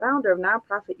founder of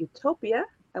Nonprofit Utopia.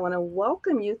 I want to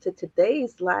welcome you to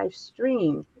today's live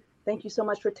stream. Thank you so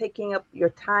much for taking up your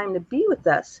time to be with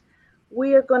us.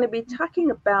 We are going to be talking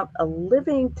about a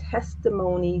living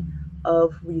testimony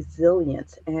of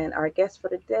resilience. And our guest for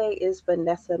today is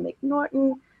Vanessa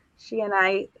McNorton. She and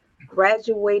I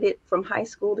graduated from high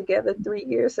school together 3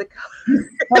 years ago.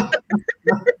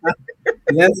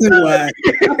 Yes, it was.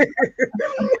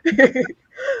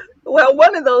 Well,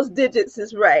 one of those digits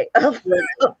is right. I'll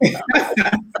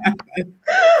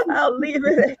leave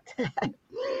it at that.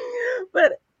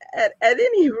 But at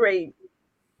any rate,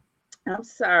 I'm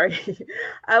sorry.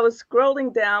 I was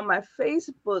scrolling down my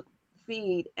Facebook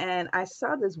feed and I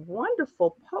saw this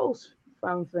wonderful post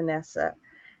from Vanessa.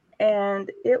 And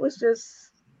it was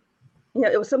just,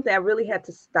 it was something I really had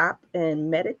to stop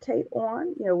and meditate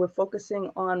on. We're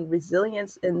focusing on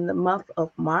resilience in the month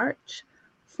of March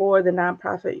for the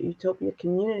nonprofit Utopia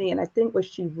community. And I think what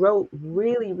she wrote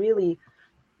really, really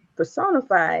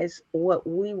personifies what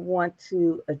we want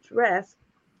to address.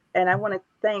 And I want to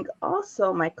thank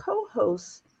also my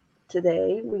co-hosts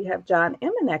today. We have John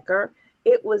Emenecker.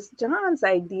 It was John's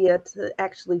idea to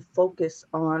actually focus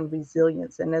on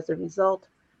resilience. And as a result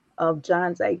of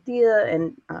John's idea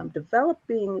and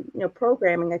developing,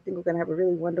 programming, I think we're going to have a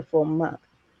really wonderful month.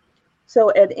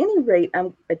 So at any rate,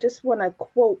 I just want to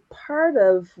quote part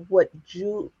of what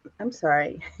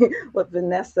what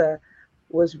Vanessa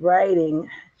was writing.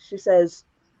 She says,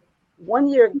 1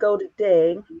 year ago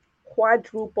today,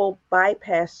 quadruple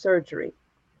bypass surgery.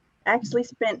 Actually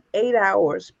spent 8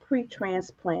 hours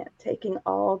pre-transplant taking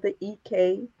all the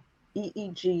EK,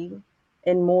 EEG,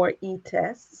 and more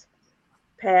E-tests,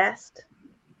 passed,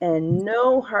 and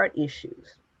no heart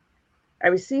issues. I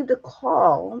received a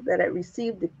call that I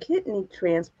received a kidney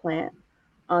transplant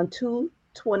on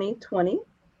 2/20/20,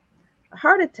 a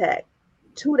heart attack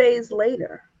 2 days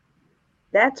later.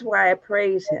 That's why I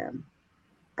praise him.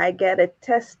 I get a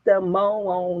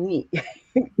testimony.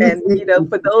 And,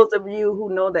 for those of you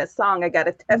who know that song, I got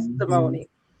a testimony.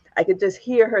 I could just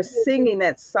hear her singing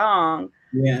that song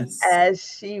as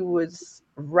she was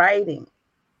writing.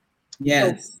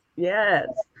 Yes. So, yes.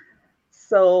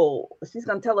 So she's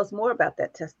going to tell us more about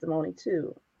that testimony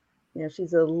too.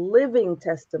 She's a living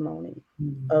testimony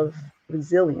of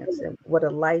resilience and what a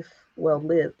life well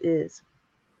lived is.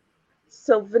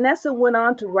 So Vanessa went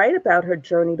on to write about her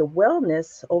journey to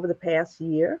wellness over the past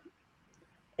year.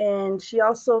 And she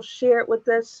also shared with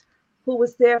us who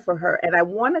was there for her. And I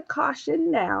want to caution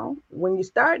now, when you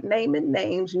start naming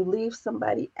names, you leave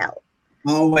somebody out.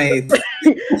 Always.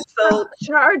 So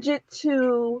charge it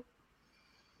to,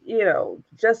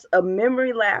 just a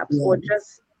memory lapse or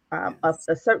just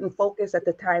a certain focus at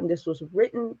the time this was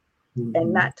written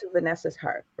and not to Vanessa's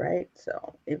heart, right?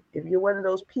 So if you're one of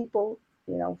those people,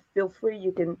 feel free,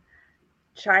 you can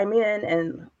chime in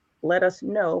and let us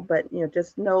know, but,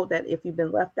 just know that if you've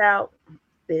been left out,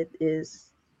 it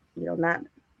is, not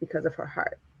because of her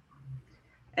heart.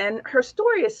 And her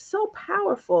story is so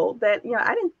powerful that,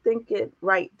 I didn't think it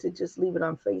right to just leave it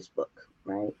on Facebook,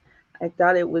 right? I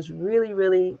thought it was really,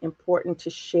 really important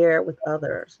to share with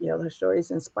others. Her story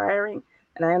is inspiring,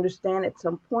 and I understand at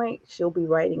some point she'll be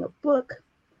writing a book,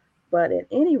 but at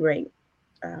any rate,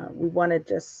 we want to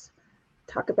just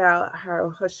talk about how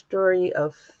her story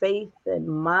of faith and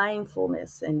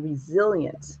mindfulness and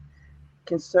resilience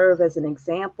can serve as an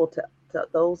example to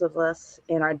those of us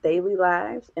in our daily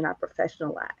lives, in our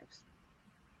professional lives.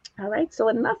 All right, so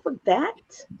enough of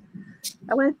that.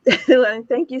 I want to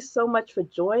thank you so much for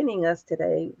joining us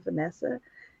today, Vanessa.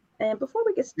 And before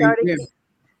we get started,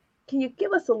 can you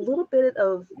give us a little bit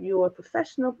of your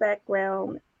professional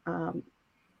background and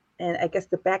I guess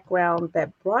the background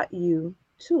that brought you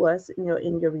to us, in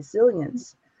your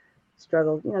resilience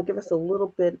struggle? Give us a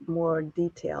little bit more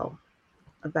detail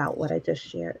about what I just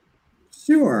shared.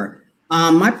 Sure.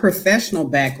 My professional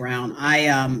background,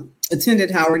 I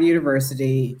attended Howard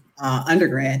University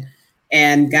undergrad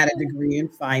and got a degree in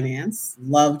finance.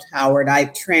 Loved Howard. I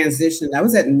transitioned. I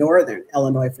was at Northern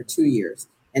Illinois for 2 years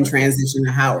and transitioned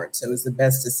to Howard. So it was the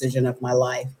best decision of my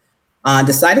life.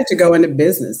 Decided to go into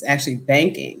business, actually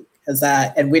banking, because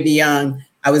at Whitney Young,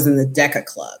 I was in the DECA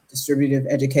Club, Distributive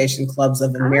Education Clubs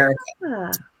of America.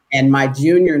 And my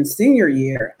junior and senior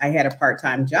year, I had a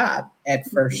part-time job at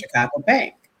First Chicago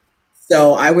Bank.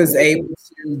 So I was able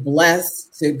to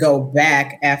blessed to go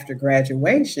back after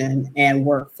graduation and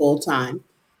work full-time.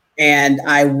 And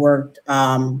I worked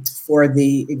for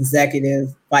the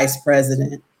executive vice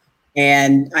president.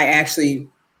 And I actually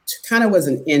kind of was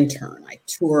an intern. I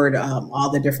toured all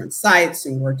the different sites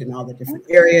and worked in all the different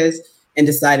areas and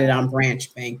decided on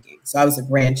branch banking. So I was a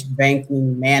branch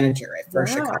banking manager at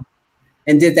First Chicago.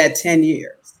 and did that 10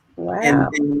 years. Wow. And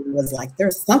then was like,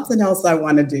 there's something else I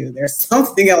want to do. There's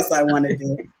something else I want to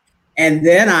do. And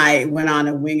then I went on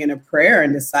a wing and a prayer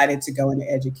and decided to go into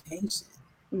education,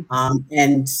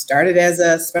 and started as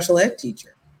a special ed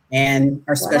teacher and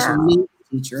our special needs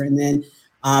teacher. And then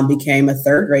became a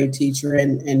third grade teacher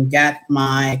and got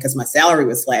because my salary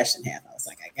was slashed in half. I was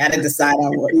like, I got to decide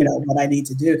on what I need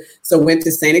to do. So went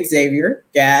to St. Xavier,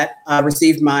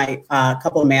 received my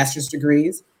couple of master's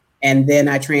degrees. And then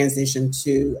I transitioned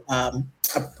to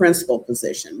a principal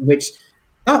position, which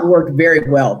I thought worked very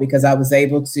well because I was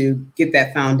able to get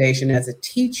that foundation as a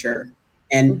teacher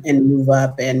and move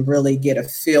up and really get a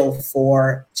feel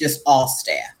for just all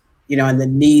staff, and the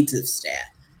needs of staff.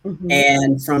 Mm-hmm.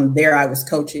 And from there, I was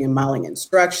coaching and modeling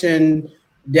instruction,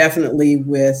 definitely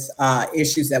with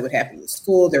issues that would happen in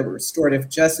school. There were restorative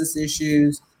justice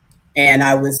issues. And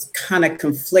I was kind of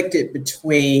conflicted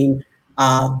between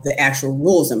the actual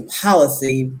rules and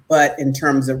policy, but in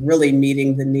terms of really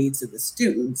meeting the needs of the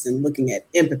students and looking at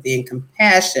empathy and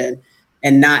compassion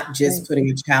and not just putting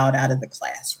a child out of the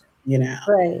classroom,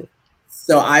 Right.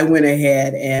 So I went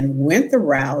ahead and went the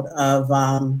route of,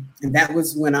 and that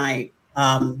was when I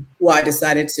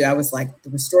decided I was like, the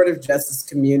restorative justice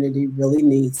community really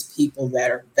needs people that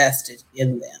are vested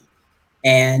in them.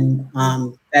 And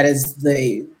that is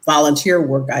the volunteer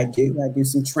work I do. I do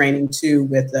some training too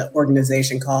with an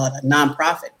organization a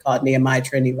nonprofit called Nehemiah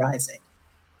Trinity Rising.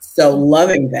 So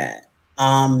loving that.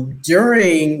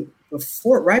 Right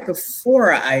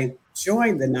before I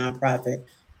joined the nonprofit,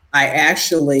 I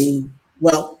actually,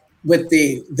 with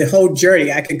the whole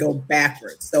journey, I could go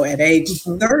backwards. So at age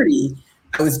 30,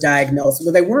 I was diagnosed.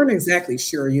 Well, they weren't exactly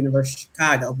sure, University of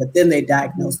Chicago, but then they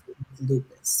diagnosed me with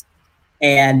lupus.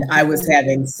 And I was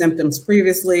having symptoms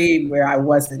previously where I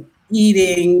wasn't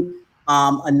eating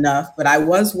enough, but I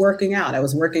was working out. I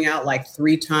was working out like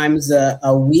 3 times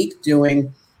a week,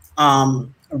 doing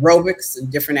aerobics and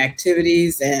different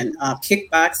activities and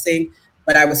kickboxing.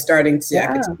 But I was starting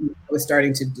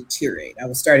to deteriorate. I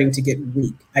was starting to get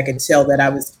weak. I could tell that I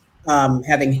was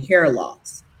having hair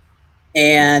loss,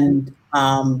 and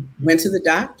went to the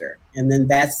doctor. And then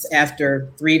that's after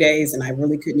 3 days, and I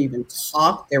really couldn't even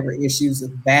talk. There were issues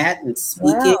of that and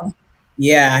speaking. Wow.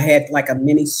 Yeah, I had like a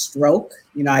mini stroke.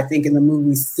 I think in the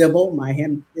movie Sybil, my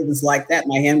hand, it was like that.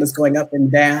 My hand was going up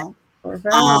and down.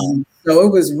 So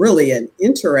it was really an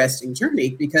interesting journey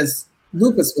because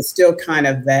lupus was still kind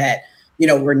of that,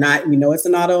 we're not, it's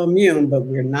an autoimmune, but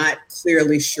we're not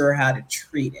clearly sure how to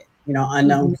treat it,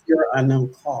 unknown cure,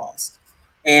 unknown cause.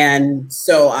 And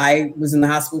so I was in the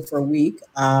hospital for a week,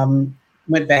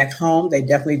 went back home. They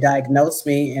definitely diagnosed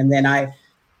me. And then I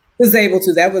was able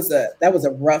to, that was a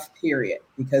rough period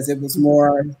because it was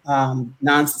more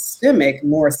non-systemic,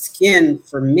 more skin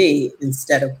for me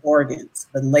instead of organs.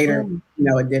 But later,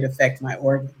 it did affect my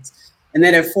organs. And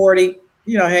then at 40,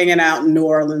 hanging out in New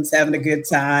Orleans, having a good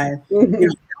time,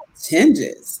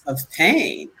 tinges of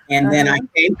pain. And then I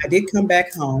did come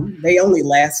back home. They only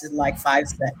lasted like 5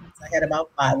 seconds. I had about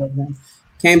 5 of them.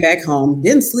 Came back home,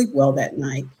 didn't sleep well that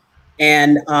night.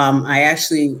 And I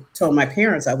actually told my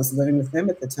parents, I was living with them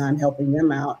at the time, helping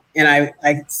them out. And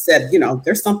I said,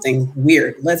 there's something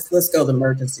weird. Let's go to the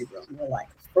emergency room. They're like,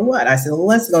 for what? I said, well,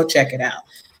 let's go check it out.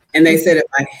 And they said, if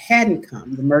I hadn't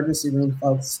come, the emergency room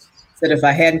folks said, if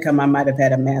I hadn't come, I might have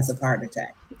had a massive heart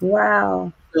attack.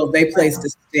 Wow. So they placed a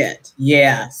stent.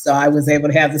 Yeah. So I was able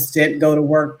to have the stent, go to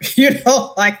work,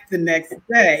 like the next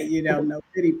day, no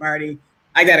pity party.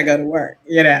 I got to go to work,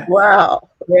 Wow.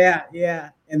 Yeah. Yeah.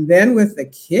 And then with the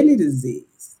kidney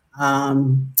disease, I,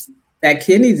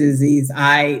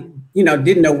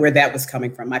 didn't know where that was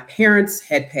coming from. My parents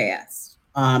had passed,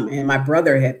 and my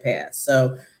brother had passed.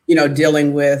 So,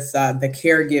 dealing with the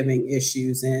caregiving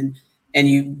issues and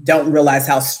you don't realize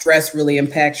how stress really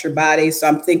impacts your body. So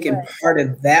I'm thinking part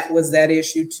of that was that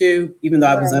issue too, even though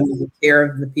I was under the care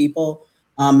of the people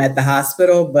at the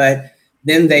hospital. But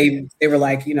then they were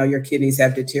like, your kidneys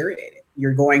have deteriorated.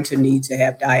 You're going to need to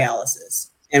have dialysis.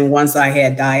 And once I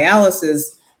had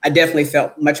dialysis, I definitely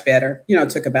felt much better. It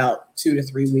took about 2 to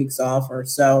 3 weeks off or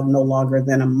so, no longer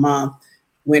than a month.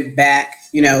 Went back,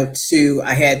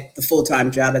 I had the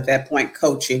full-time job at that point,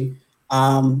 coaching.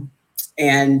 And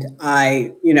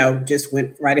I, just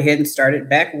went right ahead and started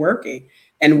back working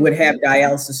and would have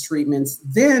dialysis treatments.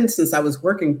 Then, since I was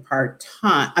working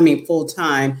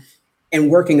full-time and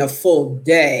working a full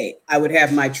day, I would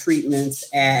have my treatments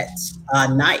at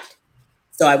night.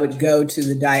 So I would go to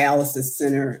the dialysis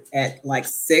center at like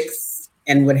 6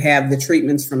 and would have the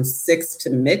treatments from 6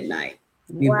 to midnight.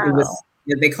 Wow.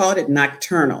 They called it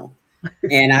nocturnal.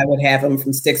 And I would have them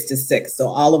from 6 to 6. So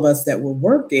all of us that were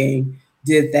working,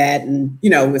 did that, and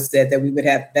it was said that we would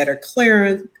have better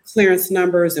clearance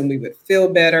numbers and we would feel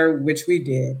better, which we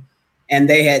did. And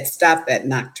they had stopped that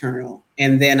nocturnal.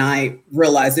 And then I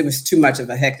realized it was too much of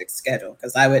a hectic schedule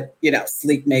because I would,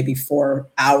 sleep maybe 4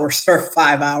 hours or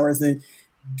 5 hours and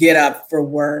get up for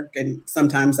work. And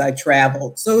sometimes I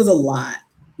traveled. So it was a lot,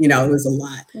 it was a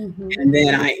lot. Mm-hmm. And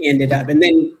then I ended up, and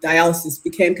then dialysis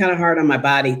became kind of hard on my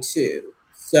body too.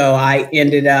 So I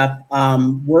ended up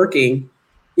working,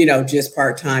 just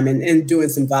part-time and doing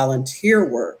some volunteer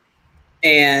work.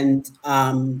 And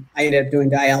I ended up doing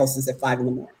dialysis at 5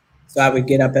 a.m. So I would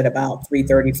get up at about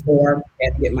 3:34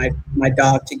 and get my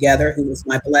dog together, who was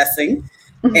my blessing.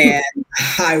 And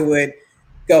I would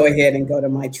go ahead and go to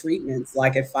my treatments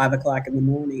like at 5 o'clock in the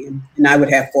morning. And I would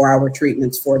have 4-hour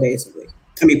treatments 4 days a week.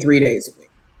 3 days a week.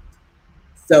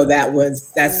 So that's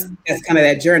kind of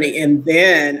that journey. And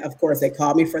then, of course, they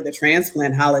called me for the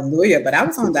transplant. Hallelujah. But I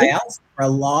was on dialysis for a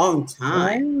long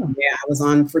time. Wow. Yeah, I was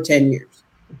on for 10 years.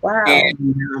 Wow.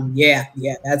 And yeah,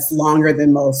 that's longer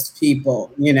than most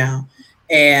people,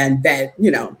 and that,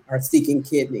 are seeking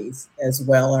kidneys as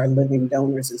well, are living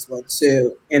donors as well,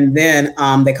 too. And then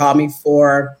they called me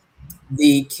for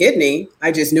the kidney.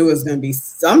 I just knew it was going to be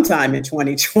sometime in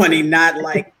 2020, not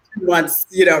like once,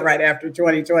 right after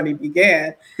 2020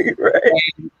 began. Right.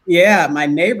 And yeah, my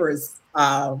neighbors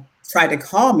tried to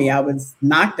call me. I was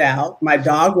knocked out. My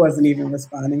dog wasn't even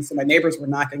responding. So my neighbors were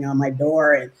knocking on my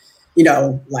door and,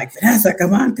 like, Vanessa,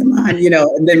 come on.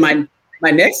 And then my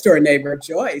next door neighbor,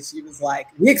 Joyce, she was like,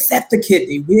 we accept the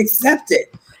kidney. We accept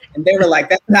it. And they were like,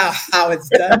 that's not how it's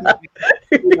done.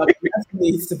 Vanessa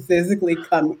needs to physically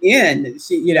come in. And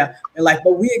she, they're like,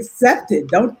 but we accept it.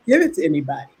 Don't give it to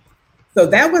anybody. So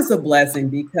that was a blessing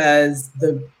because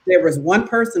there was one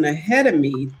person ahead of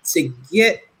me to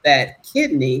get that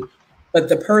kidney, but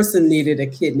the person needed a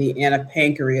kidney and a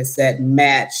pancreas that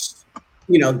matched,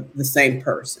 the same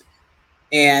person.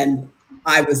 And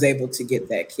I was able to get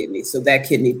that kidney. So that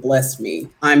kidney blessed me.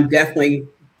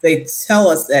 They tell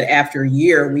us that after a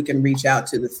year, we can reach out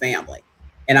to the family.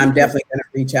 And I'm definitely going to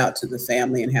reach out to the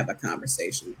family and have a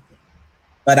conversation with them.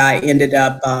 But I ended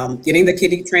up getting the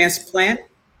kidney transplant,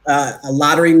 a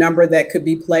lottery number that could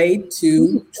be played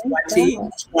to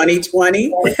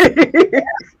 2020.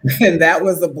 And that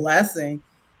was a blessing.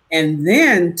 And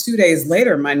then 2 days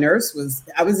later, my nurse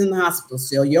I was in the hospital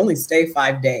still. You only stay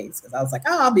 5 days. Because I was like,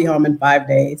 I'll be home in 5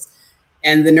 days.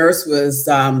 And the nurse was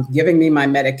giving me my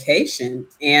medication.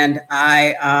 And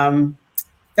I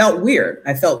felt weird.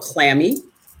 I felt clammy.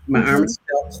 My arms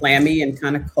felt clammy and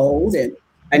kind of cold. And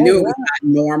I knew it was not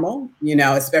normal,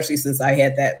 especially since I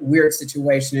had that weird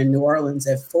situation in New Orleans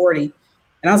at 40.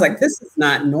 And I was like, this is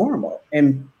not normal.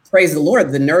 And praise the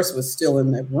Lord, the nurse was still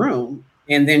in the room.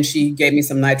 And then she gave me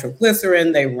some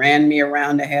nitroglycerin. They ran me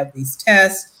around to have these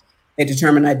tests. They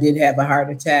determined I did have a heart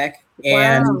attack.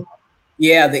 And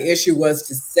yeah, the issue was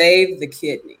to save the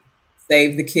kidney.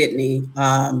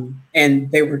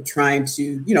 And they were trying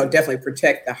to, definitely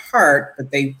protect the heart,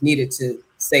 but they needed to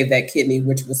save that kidney,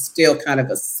 which was still kind of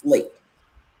asleep.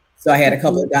 So I had a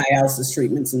couple of dialysis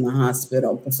treatments in the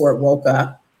hospital before it woke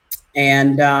up.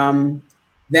 And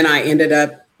then I ended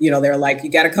up, they're like, you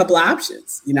got a couple of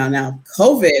options, now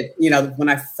COVID, when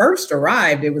I first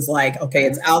arrived, it was like, okay,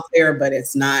 it's out there, but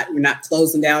it's not, we're not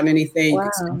closing down anything. Wow. You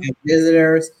can still have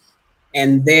visitors.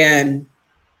 And then,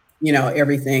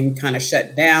 everything kind of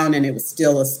shut down and it was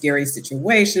still a scary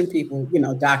situation. People,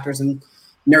 doctors and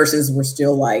nurses were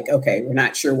still like, okay, we're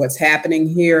not sure what's happening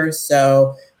here.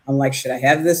 So I'm like, should I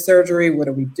have this surgery? What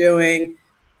are we doing?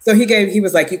 So he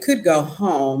was like, you could go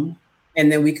home and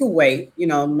then we could wait,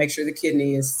 make sure the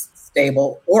kidney is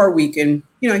stable, or we can,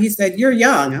 he said, you're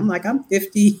young. I'm like, I'm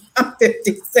 50, I'm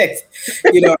 56,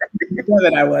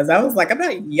 what I was like, I'm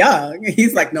not young.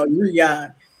 He's like, no, you're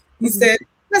young. He said,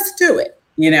 let's do it,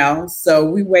 so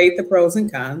we weighed the pros and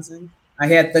cons and I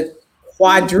had the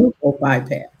quadruple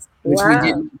bypass, which we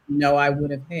didn't know I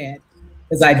would have had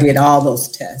because I did all those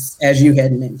tests, as you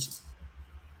had mentioned.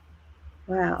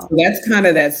 Wow. So that's kind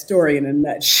of that story in a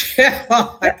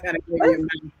nutshell. I kind of gave you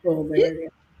a mouthful there.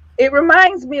 It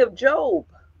reminds me of Job.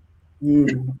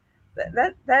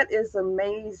 That is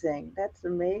amazing. That's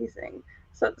amazing.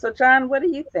 So John, what do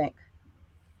you think?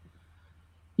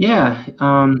 Yeah,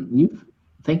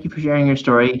 thank you for sharing your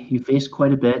story. You faced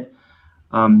quite a bit.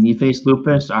 You faced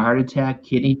lupus, a heart attack,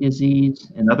 kidney disease,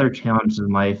 and other challenges in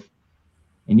life,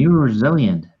 and you were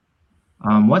resilient.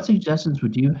 What suggestions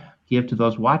would you give to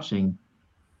those watching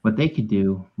what they could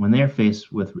do when they're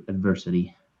faced with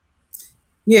adversity?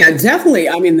 Yeah, definitely.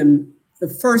 I mean, the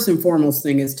first and foremost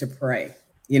thing is to pray.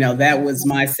 That was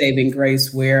my saving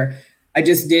grace, where I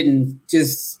just didn't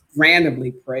just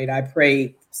randomly prayed. I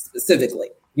prayed specifically.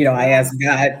 I asked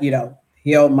God,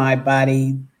 heal my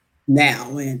body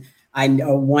now. And I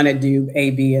want to do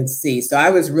A, B, and C. So I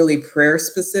was really prayer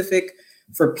specific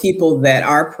for people that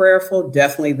are prayerful,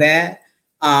 definitely that.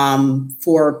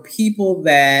 For people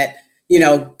that,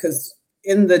 because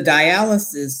in the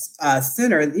dialysis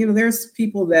center, there's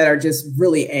people that are just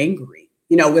really angry,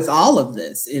 with all of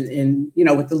this. And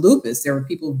with the lupus, there were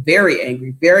people very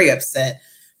angry, very upset.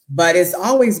 But it's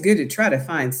always good to try to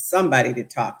find somebody to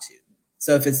talk to.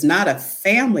 So if it's not a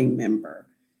family member,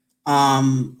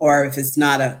 or if it's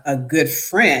not a good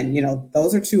friend,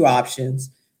 those are two options,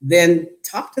 then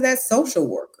talk to that social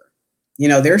worker.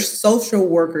 There's social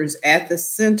workers at the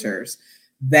centers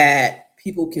that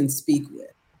people can speak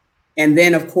with. And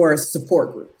then, of course,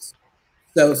 support groups.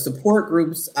 So support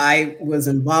groups, I was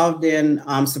involved in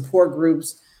support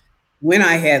groups when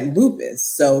I had lupus.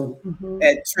 So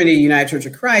at Trinity United Church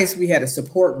of Christ, we had a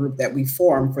support group that we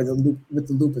formed with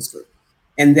the lupus group.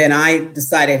 And then I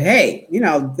decided, hey,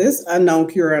 this unknown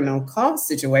cure, unknown cost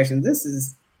situation, this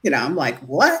is, I'm like,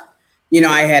 what?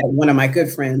 I had one of my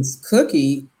good friends,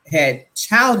 Cookie, had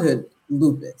childhood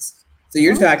lupus. So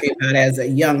you're talking about as a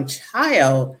young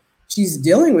child, she's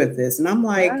dealing with this. And I'm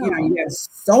like, wow. You have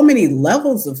so many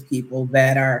levels of people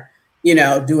that are,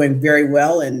 doing very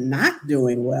well and not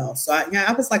doing well. So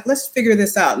I was like, let's figure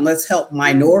this out and let's help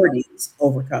minorities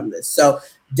overcome this. So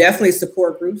definitely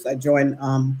support groups. I joined,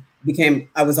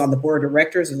 I was on the board of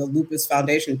directors of the Lupus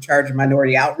Foundation in charge of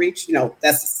minority outreach.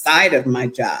 That's the side of my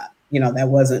job. That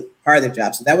wasn't part of the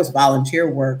job. So that was volunteer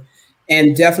work.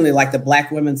 And definitely like the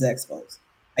Black Women's Expos.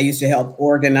 I used to help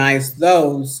organize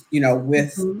those,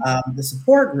 with the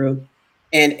support group,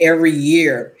 and every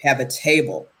year have a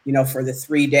table, for the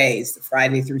 3 days, the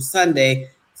Friday through Sunday,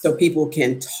 so people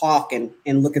can talk and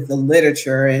look at the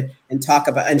literature and talk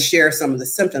about and share some of the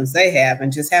symptoms they have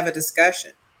and just have a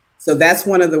discussion. So that's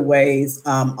one of the ways,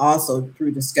 also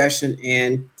through discussion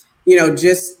and,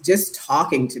 just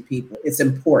talking to people. It's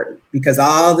important because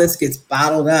all this gets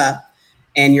bottled up.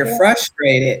 And you're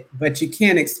frustrated, but you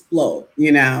can't explode,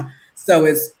 So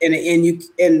it's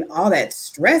and all that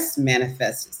stress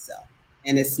manifests itself,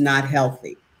 and it's not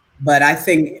healthy. But I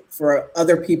think for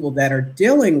other people that are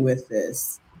dealing with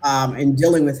this and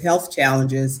dealing with health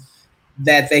challenges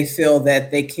that they feel that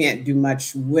they can't do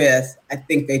much with, I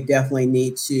think they definitely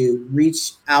need to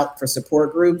reach out for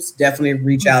support groups. Definitely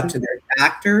reach out to their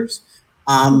doctors.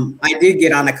 I did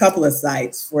get on a couple of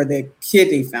sites for the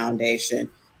Kidney Foundation.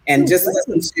 And just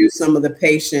listen to some of the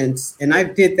patients. And I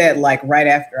did that like right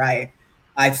after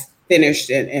I finished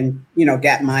and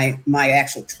got my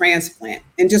actual transplant,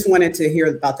 and just wanted to hear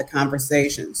about the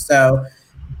conversation. So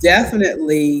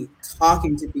definitely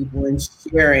talking to people and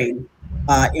sharing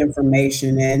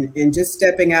information and just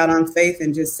stepping out on faith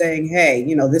and just saying, hey,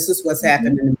 this is what's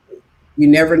happening to me. You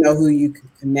never know who you can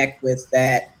connect with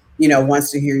that,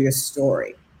 wants to hear your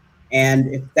story.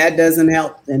 And if that doesn't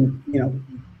help, then,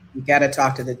 you got to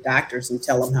talk to the doctors and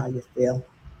tell them how you feel.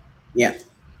 Yeah.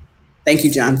 Thank you,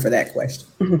 John, for that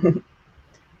question.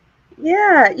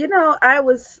 Yeah. I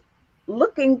was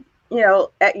looking,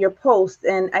 at your post,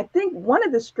 and I think one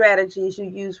of the strategies you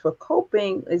use for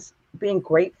coping is being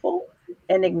grateful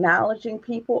and acknowledging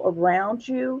people around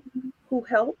you who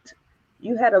helped.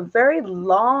 You had a very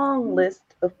long list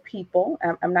of people.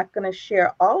 I'm not going to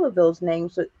share all of those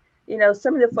names, but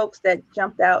some of the folks that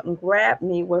jumped out and grabbed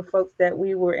me were folks that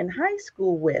we were in high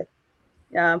school with.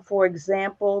 For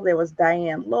example, there was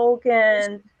Diane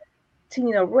Logan,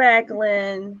 Tina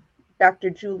Ragland, Dr.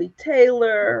 Julie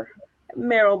Taylor,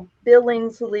 Merrill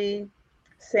Billingsley,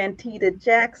 Santita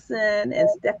Jackson, and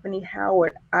Stephanie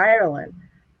Howard Ireland.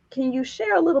 Can you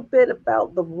share a little bit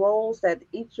about the roles that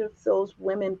each of those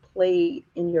women played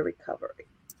in your recovery?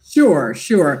 Sure.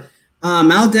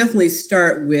 I'll definitely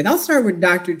start with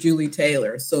Dr. Julie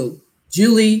Taylor. So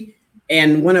Julie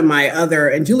and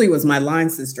Julie was my line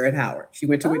sister at Howard. She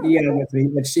went to Indiana with me,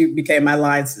 but she became my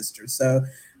line sister. So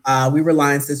we were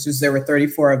line sisters. There were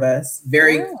 34 of us,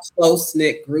 very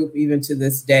close-knit group even to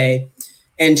this day.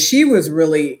 And she was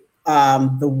really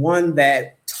the one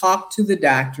that talked to the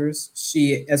doctors,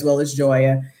 she as well as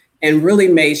Joya, and really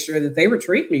made sure that they were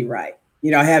treating me right.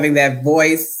 Having that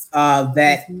voice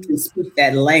that can speak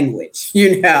that language,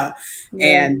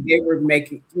 and they were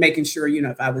making sure,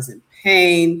 if I was in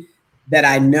pain, that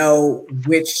I know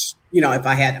which, if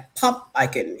I had a pump, I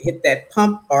can hit that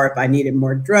pump, or if I needed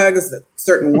more drugs,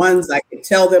 certain ones, I could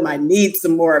tell them I need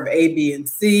some more of A, B, and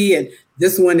C, and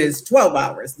this one is 12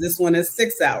 hours, this one is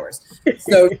 6 hours.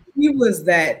 So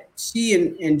she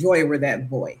and Joy were that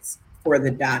voice for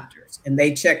the doctors, and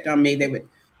they checked on me. They would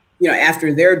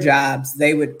after their jobs,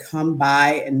 they would come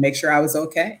by and make sure I was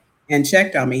okay and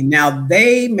checked on me. Now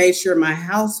they made sure my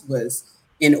house was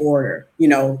in order,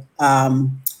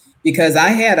 because I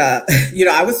had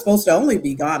I was supposed to only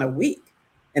be gone a week.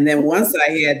 And then once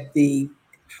I had the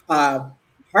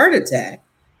heart attack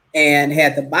and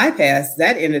had the bypass,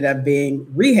 that ended up being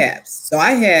rehabs. So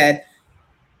I had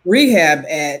rehab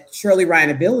at Shirley Ryan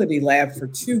Ability Lab for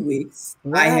 2 weeks.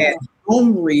 Wow. I had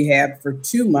home rehab for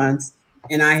 2 months,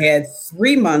 and I had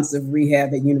 3 months of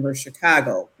rehab at University of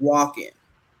Chicago, walk-in,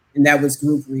 and that was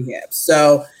group rehab.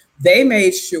 So they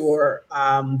made sure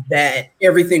that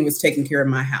everything was taken care of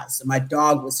in my house. So my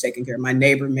dog was taken care of. My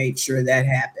neighbor made sure that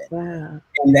happened. Wow.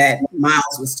 And that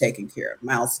Miles was taken care of.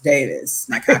 Miles Davis,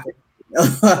 my cocker.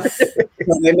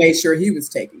 So they made sure he was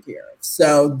taken care of.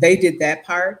 So they did that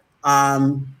part.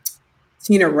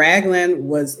 Tina Ragland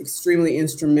was extremely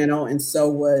instrumental, and so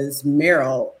was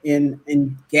Meryl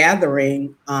in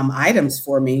gathering items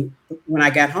for me when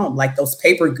I got home, like those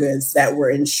paper goods that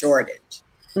were in shortage.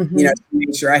 Mm-hmm. To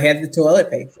make sure I had the toilet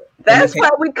paper. That's why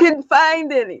we couldn't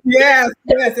find any. Yes,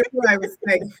 that's why I was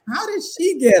like, how did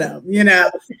she get them?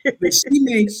 But she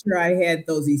made sure I had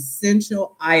those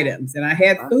essential items, and I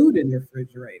had food in the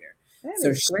refrigerator.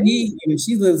 So she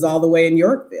lives all the way in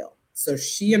Yorkville. So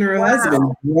she and her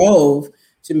husband drove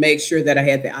to make sure that I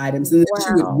had the items, and then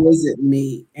she would visit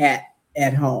me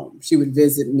at home. She would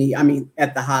visit me,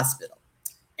 at the hospital.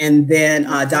 And then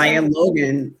Diane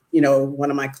Logan, one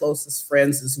of my closest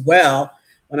friends as well,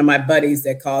 one of my buddies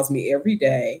that calls me every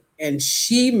day. And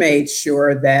she made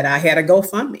sure that I had a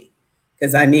GoFundMe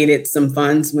because I needed some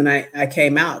funds when I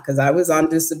came out because I was on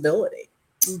disability.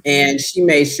 Mm-hmm. And she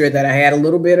made sure that I had a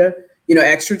little bit of,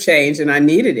 extra change, and I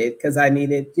needed it because I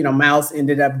needed, Miles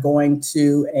ended up going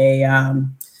to a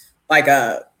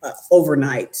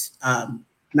overnight,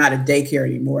 not a daycare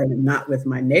anymore, and not with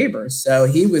my neighbors. So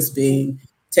he was being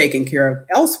taken care of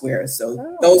elsewhere. So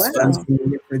those funds were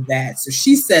needed for that. So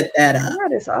she set that up.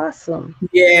 That is awesome.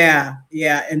 Yeah.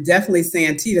 And definitely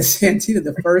Santita,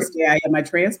 the first day I had my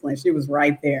transplant, she was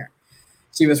right there.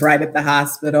 She was right at the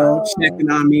hospital,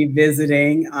 checking on me,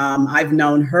 visiting. I've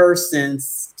known her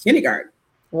since kindergarten.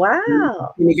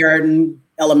 Wow. Kindergarten,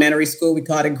 elementary school. We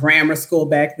called it grammar school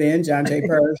back then, John J.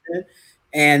 Pershing.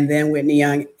 And then Whitney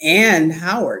Young and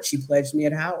Howard. She pledged me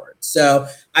at Howard. So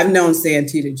I've known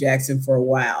Santita Jackson for a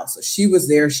while. So she was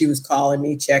there. She was calling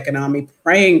me, checking on me,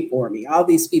 praying for me. All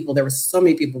these people, there were so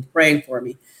many people praying for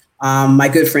me. My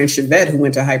good friend Chevette, who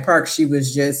went to Hyde Park, she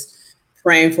was just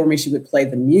praying for me. She would play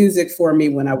the music for me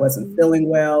when I wasn't feeling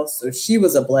well. So she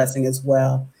was a blessing as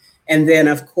well. And then,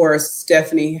 of course,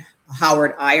 Stephanie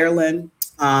Howard Ireland,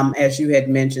 as you had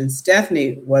mentioned,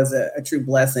 Stephanie was a true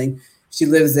blessing. She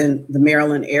lives in the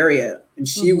Maryland area, and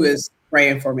she was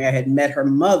praying for me. I had met her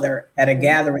mother at a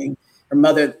gathering. Her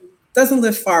mother doesn't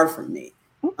live far from me.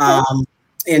 Okay.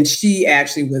 And she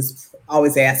actually was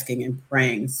always asking and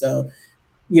praying. So,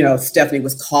 Stephanie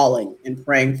was calling and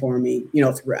praying for me,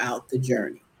 throughout the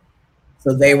journey.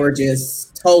 So they were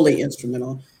just totally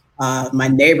instrumental. My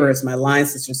neighbors, my line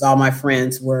sisters, all my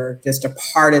friends were just a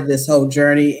part of this whole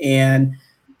journey. And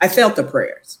I felt the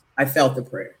prayers.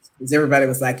 Because everybody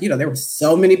was like, there were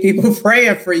so many people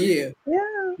praying for you.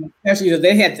 Yeah. Especially,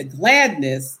 they had the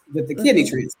gladness with the kidney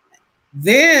transplant.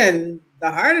 Then the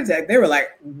heart attack, they were like,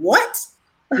 what?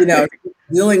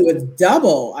 Dealing with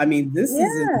double. This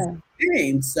is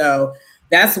insane. So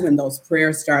that's when those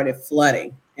prayers started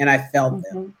flooding, and I felt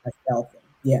them.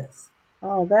 Yes.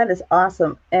 Oh, that is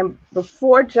awesome. And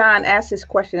before John asks his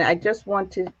question, I just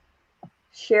want to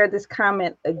share this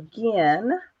comment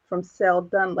again from Sel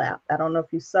Dunlap. I don't know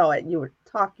if you saw it. You were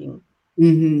talking.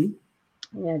 Mm-hmm.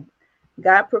 Yeah.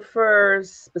 God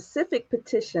prefers specific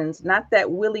petitions, not that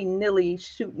willy-nilly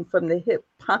shooting from the hip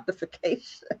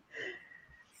pontification.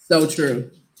 So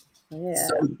true. Yeah.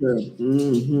 So true.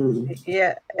 Mm-hmm.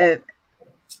 Yeah.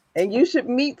 And you should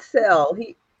meet Sel.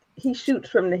 He shoots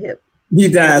from the hip. He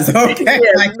does. Okay.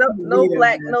 Yeah, no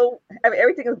black,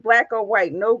 everything is black or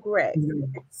white, no gray.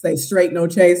 Say straight, no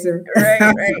chaser.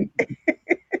 Right.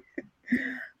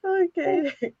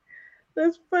 Okay.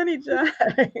 That's funny, John.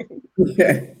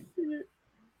 Okay.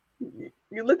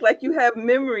 You look like you have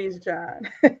memories, John.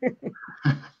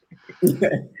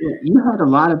 You had a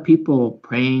lot of people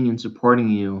praying and supporting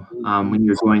you when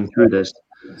you were going through this.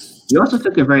 You also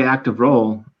took a very active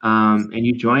role, and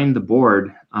you joined the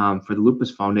board for the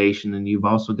Lupus Foundation, and you've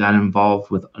also got involved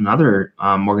with other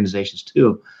organizations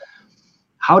too.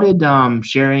 How did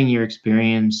sharing your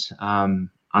experience on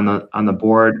the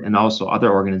board and also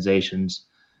other organizations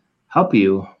help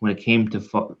you when it came to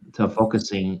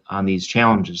focusing on these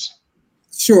challenges?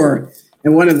 Sure.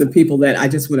 And one of the people that I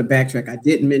just want to backtrack, I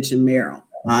didn't mention Meryl,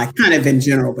 kind of in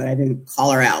general, but I didn't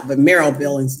call her out. But Meryl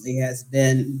Billingsley has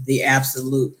been the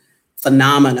absolute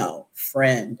phenomenal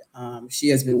friend. She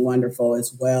has been wonderful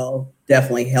as well,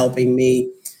 definitely helping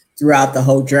me throughout the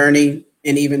whole journey.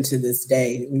 And even to this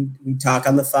day, we talk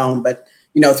on the phone, but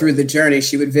through the journey,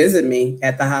 she would visit me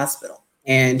at the hospital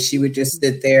and she would just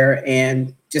sit there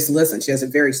and just listen. She has a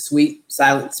very sweet,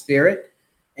 silent spirit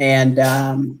and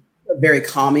a very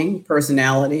calming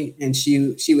personality. And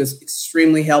she was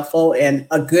extremely helpful and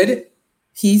a good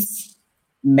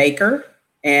peacemaker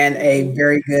and a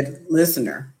very good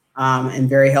listener, and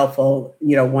very helpful.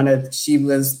 She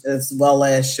was, as well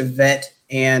as Chevette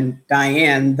and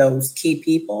Diane, those key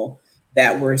people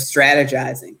that were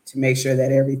strategizing to make sure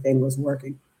that everything was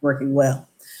working well.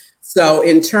 So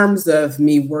in terms of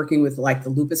me working with like the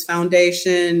Lupus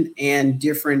Foundation and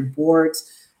different boards,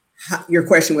 your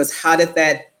question was, how did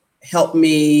that help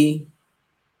me?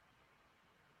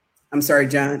 I'm sorry,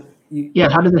 John. Yeah,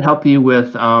 how did it help you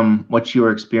with what you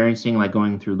were experiencing, like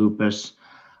going through lupus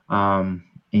and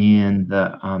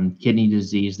the kidney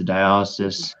disease, the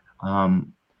dialysis?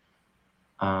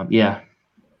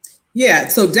 Yeah,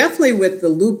 so definitely with the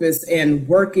lupus and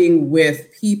working with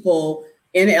people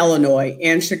in Illinois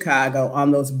and Chicago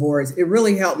on those boards, it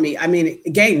really helped me. I mean,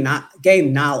 it gained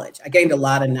knowledge. I gained a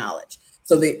lot of knowledge.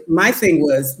 So my thing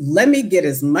was, let me get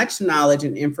as much knowledge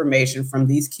and information from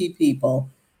these key people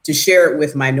to share it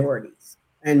with minorities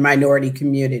and minority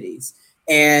communities,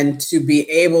 and to be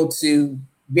able to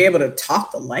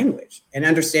talk the language and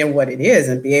understand what it is,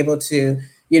 and be able to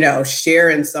share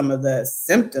in some of the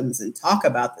symptoms and talk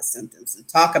about the symptoms and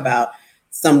talk about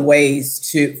some ways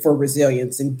for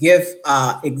resilience, and give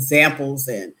examples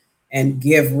and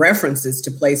give references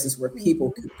to places where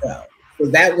people could go. So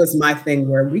that was my thing,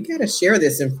 where we got to share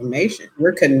this information.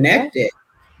 We're connected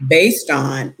based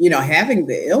on, having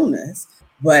the illness,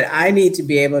 but I need to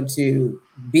be able to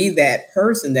be that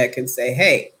person that can say,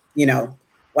 hey,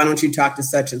 why don't you talk to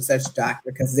such and such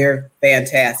doctor? Because they're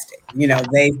fantastic.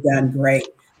 They've done great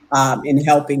in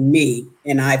helping me.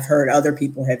 And I've heard other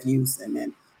people have used them.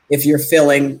 And if you're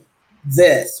feeling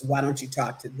this, why don't you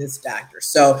talk to this doctor?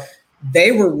 So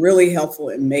they were really helpful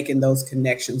in making those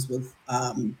connections with,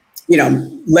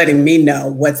 letting me know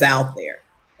what's out there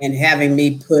and having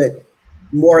me put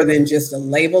more than just a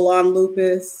label on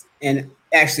lupus and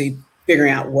actually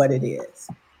figuring out what it is.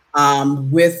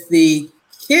 With the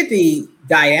kidney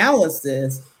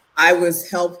dialysis, I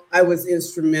was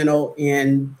instrumental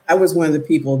in, I was one of the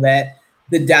people that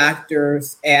the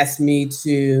doctors asked me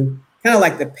to, kind of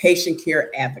like the patient care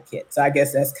advocate. So I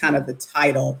guess that's kind of the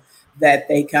title that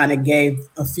they kind of gave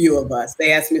a few of us.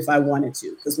 They asked me if I wanted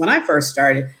to, because when I first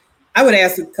started, I would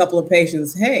ask a couple of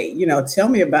patients, hey, tell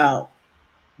me about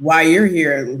why you're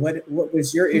here and what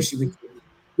was your issue with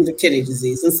the kidney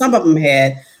disease. And some of them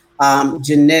had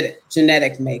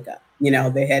genetic makeup.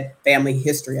 They had family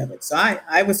history of it. So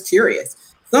I was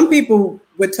curious. Some people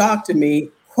would talk to me,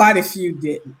 quite a few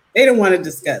didn't. They didn't want to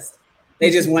discuss it. They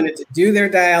just wanted to do their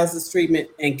dialysis treatment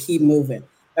and keep moving.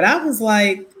 But I was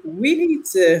like, we need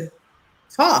to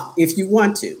talk if you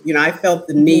want to. I felt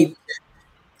the need to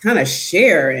kind of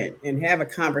share and have a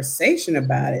conversation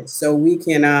about it so we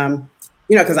can,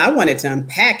 because I wanted to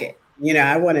unpack it.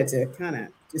 I wanted to kind of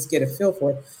just get a feel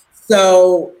for it.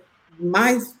 So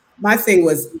my thing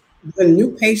was, when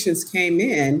new patients came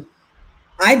in,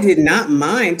 I did not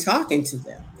mind talking to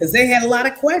them because they had a lot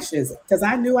of questions, because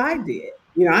I knew I did.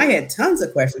 I had tons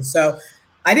of questions. So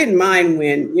I didn't mind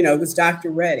when, it was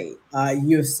Dr. Reddy,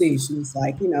 UFC. She was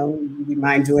like, do you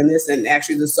mind doing this? And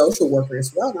actually the social worker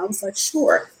as well. And I was like,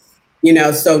 sure.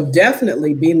 So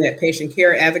definitely being that patient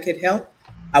care advocate helped.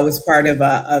 I was part of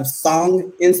a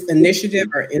SONG initiative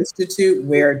or institute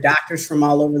where doctors from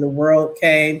all over the world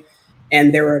came.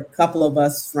 And there were a couple of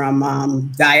us from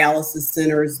dialysis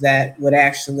centers that would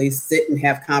actually sit and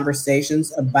have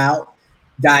conversations about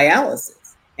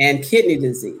dialysis and kidney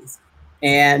disease.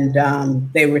 And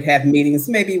they would have meetings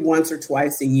maybe once or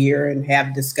twice a year and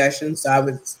have discussions. So I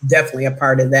was definitely a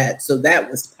part of that. So that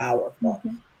was powerful.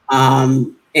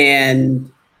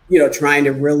 And, trying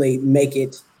to really make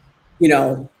it,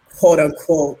 quote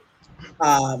unquote,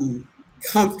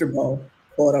 comfortable,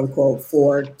 quote unquote,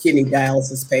 for kidney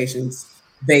dialysis patients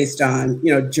based on,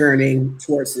 journeying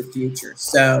towards the future.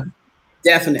 So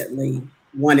definitely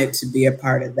wanted to be a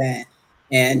part of that.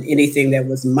 And anything that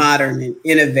was modern and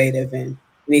innovative and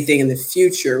anything in the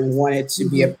future, wanted to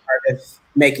be a part of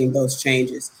making those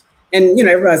changes. And,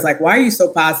 everybody's like, why are you so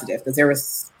positive? Because there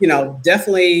was,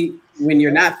 definitely when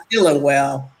you're not feeling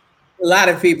well, a lot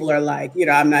of people are like,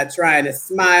 I'm not trying to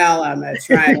smile. I'm not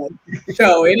trying to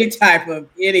show any type of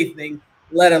anything.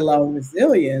 let alone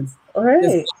resilience.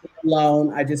 Right.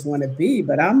 Alone, I just want to be.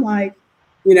 But I'm like,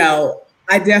 you know,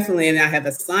 I definitely, and I have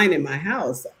a sign in my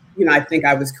house, you know, I think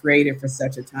I was created for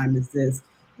such a time as this.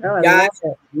 Oh, I God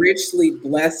love it. richly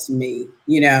blessed me,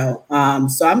 you know.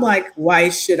 So I'm like, why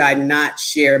should I not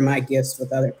share my gifts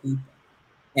with other people?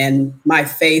 And my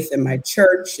faith and my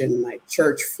church and my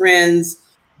church friends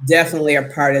definitely are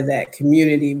part of that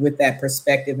community with that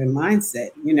perspective and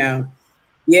mindset, you know.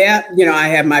 Yeah, you know, I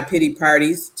have my pity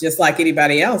parties just like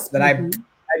anybody else, but I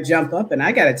jump up and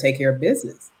I got to take care of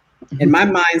business. And my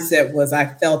mindset was I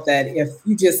felt that if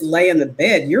you just lay in the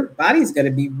bed, your body's going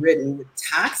to be ridden with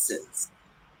toxins.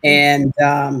 And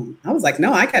I was like,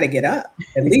 no, I got to get up,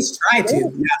 at least try to. Now,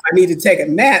 if I need to take a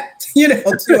nap, you know,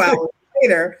 2 hours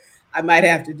later, I might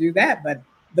have to do that. But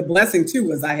the blessing, too,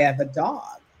 was I have a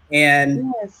dog.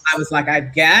 And I was like, I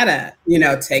got to, you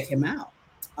know, take him out.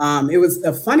 It was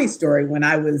a funny story when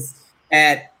I was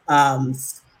at,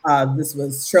 this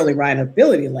was Shirley Ryan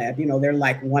Ability Lab. You know, they're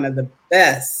like one of the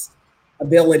best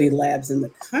ability labs in the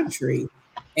country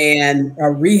and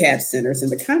rehab centers in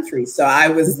the country. So I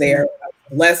was there,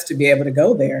 blessed to be able to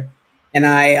go there. And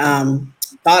I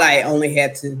thought I only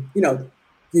had to, you know,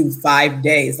 do 5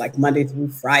 days, like Monday through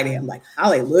Friday. I'm like,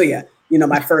 hallelujah. You know,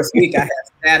 my first week I had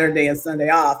Saturday and Sunday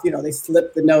off. You know, they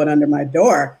slipped the note under my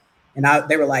door. And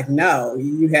they were like, no,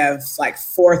 you have like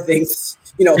 4 things,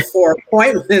 you know, 4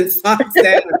 appointments on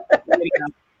Saturday. You know?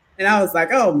 And I was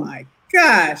like, oh my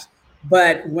gosh.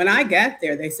 But when I got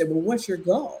there, they said, well, what's your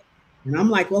goal? And I'm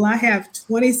like, well, I have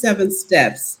 27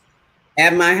 steps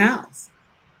at my house.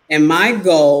 And my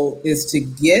goal is to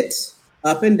get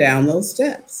up and down those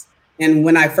steps. And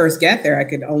when I first got there, I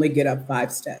could only get up 5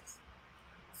 steps.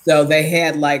 So they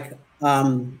had like,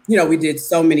 you know, we did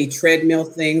so many treadmill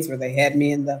things where they had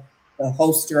me in the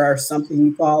holster or something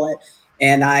you call it.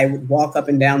 And I would walk up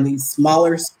and down these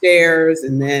smaller stairs.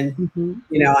 And then,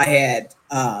 you know, I had,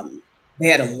 they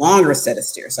had a longer set of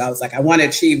stairs. So I was like, I want to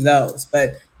achieve those.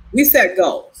 But we set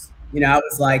goals. You know, I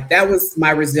was like, that was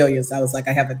my resilience. I was like,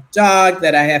 I have a dog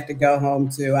that I have to go home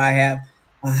to. I have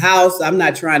a house. I'm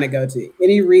not trying to go to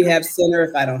any rehab center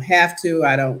if I don't have to.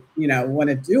 I don't, you know, want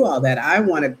to do all that. I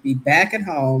want to be back at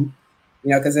home,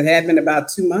 you know, because it had been about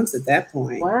 2 months at that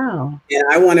point. Wow. And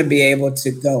I want to be able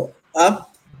to go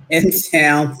up and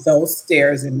down those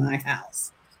stairs in my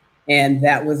house. And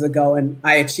that was a goal. And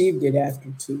I achieved it after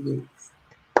 2 weeks.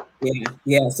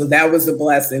 Yeah. So that was a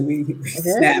blessing. We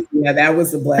snapped. Yeah, that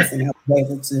was a blessing. I was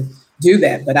able to do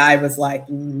that. But I was like,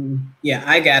 yeah,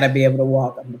 I got to be able to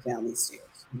walk up and down these stairs.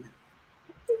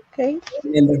 Okay.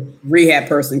 And the rehab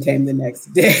person came the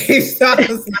next day. So I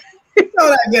was like,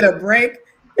 don't I get a break?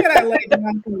 Can I lay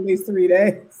down for at least 3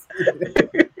 days?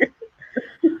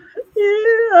 Yeah,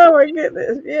 oh my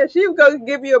goodness. Yeah, she was going to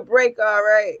give you a break, all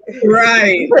right.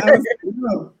 Right. I was like,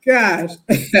 oh, gosh.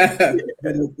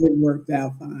 But it worked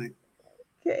out fine.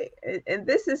 Okay. And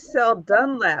this is Sel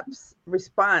Dunlap's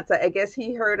response. I guess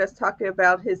he heard us talking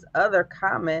about his other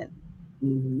comment.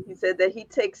 He said that he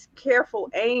takes careful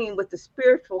aim with the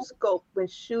spiritual scope when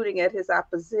shooting at his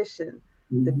opposition,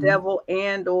 the devil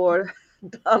and or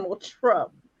Donald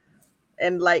Trump,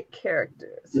 and like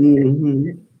characters.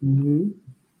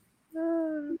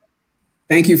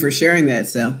 Thank you for sharing that,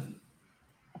 Sel.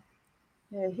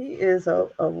 Yeah, he is a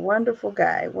wonderful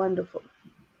guy. Wonderful.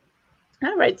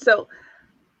 All right. So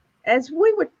as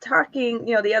we were talking,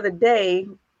 you know, the other day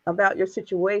about your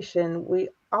situation, we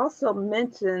also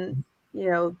mentioned, you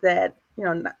know, that, you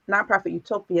know, Nonprofit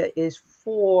Utopia is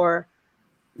for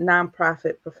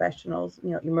nonprofit professionals,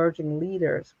 you know, emerging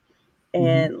leaders.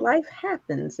 And life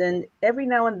happens. And every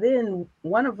now and then,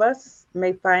 one of us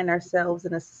may find ourselves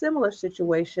in a similar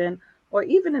situation, or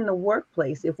even in the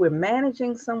workplace. If we're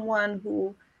managing someone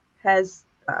who has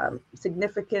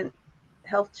significant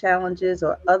health challenges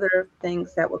or other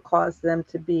things that would cause them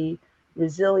to be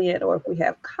resilient, or if we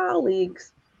have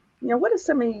colleagues, you know, what is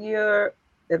some of your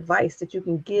advice that you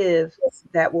can give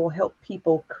that will help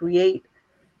people create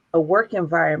a work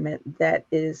environment that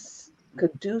is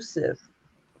conducive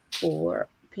for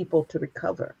people to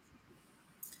recover?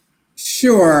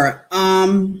 Sure.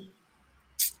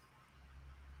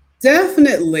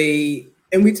 Definitely.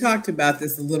 And we talked about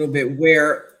this a little bit,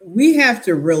 where we have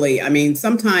to really, I mean,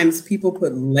 sometimes people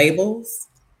put labels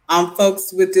on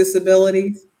folks with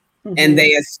disabilities and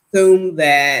they assume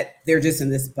that they're just in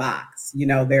this box, you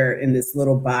know, they're in this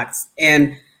little box.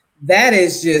 And that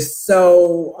is just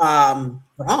so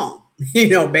wrong, you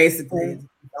know, basically.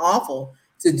 It's awful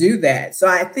to do that. So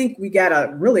I think we got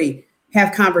to really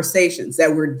have conversations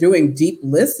that we're doing deep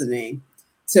listening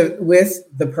with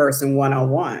the person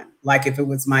one-on-one. Like if it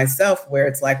was myself, where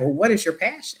it's like, well, what is your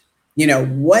passion?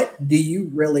 What do you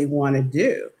really want to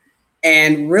do?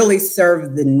 And really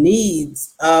serve the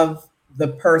needs of the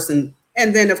person.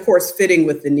 And then, of course, fitting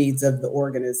with the needs of the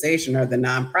organization or the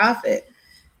nonprofit,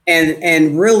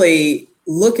 and really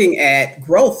looking at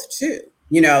growth too.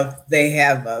 They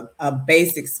have a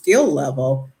basic skill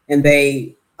level and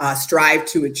they strive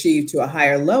to achieve to a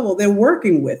higher level. They're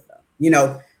working with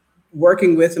them,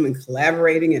 working with them and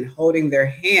collaborating and holding their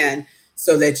hand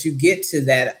so that you get to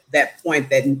that point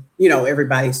that,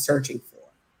 everybody's searching for.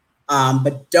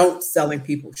 But don't sell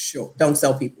people short.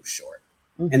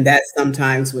 Mm-hmm. And that's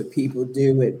sometimes what people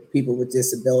do with people with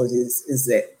disabilities, is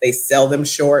that they sell them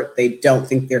short. They don't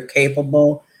think they're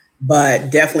capable,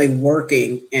 but definitely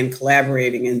working and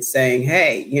collaborating and saying,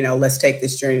 hey, let's take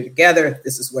this journey together.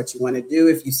 This is what you want to do.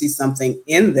 If you see something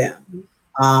in them,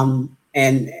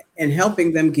 and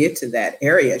helping them get to that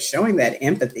area, showing that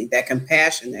empathy, that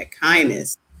compassion, that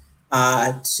kindness,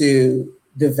 to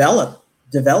develop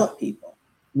people.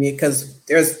 Because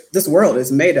this world is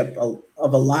made up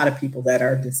of a lot of people that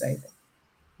are disabled.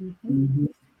 Mm-hmm. Mm-hmm.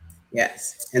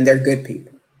 Yes, and they're good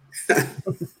people.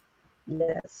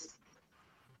 Yes.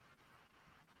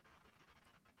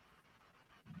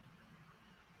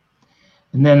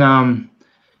 And then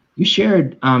you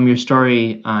shared your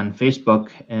story on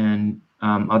Facebook, and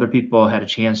other people had a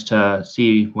chance to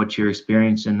see what you're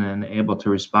experiencing and able to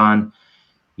respond.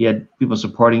 You had people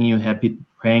supporting you, had people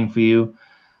praying for you.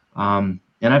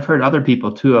 And I've heard other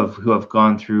people too who have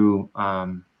gone through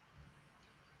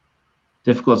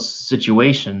difficult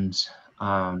situations.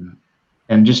 And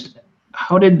just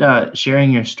how did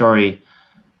sharing your story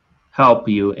help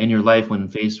you in your life when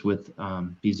faced with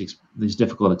these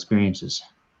difficult experiences?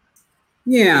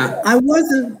 Yeah,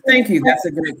 thank you. That's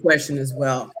a great question as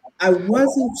well. I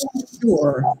wasn't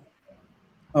sure.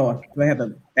 Oh, do I have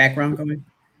a background going?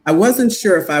 I wasn't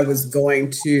sure if I was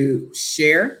going to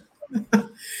share.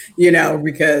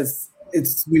 Because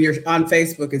it's when you're on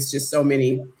Facebook, it's just so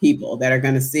many people that are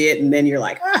going to see it. And then you're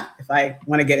like, if I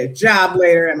want to get a job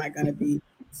later, am I going to be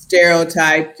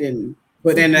stereotyped and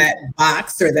put in that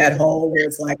box or that hole where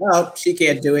it's like, oh, she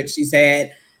can't do it. She's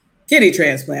had kidney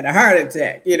transplant, a heart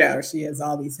attack. She has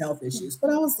all these health issues.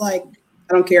 But I was like,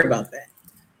 I don't care about that.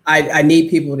 I need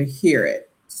people to hear it.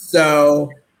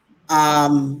 So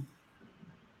I'm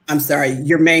sorry.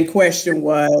 Your main question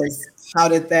was, how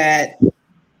did that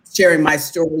sharing my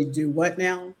story do what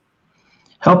now?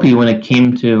 Help you when it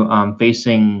came to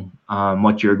facing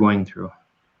what you're going through?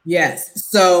 Yes.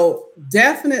 So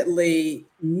definitely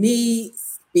me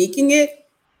speaking it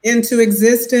into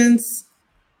existence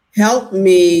helped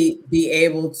me be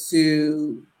able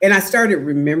to, and I started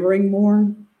remembering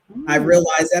more. I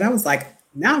realized that I was like,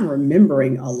 now I'm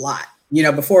remembering a lot.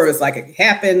 Before it was like it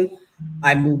happened,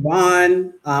 I move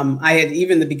on. I had,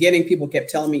 even in the beginning, people kept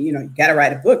telling me, you got to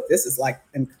write a book. This is like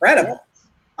incredible.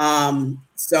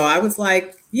 So I was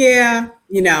like, yeah,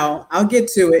 I'll get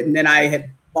to it. And then I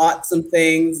had bought some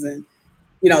things and,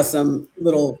 some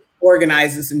little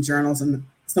organizers and journals. And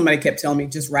somebody kept telling me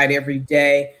just write every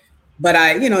day. But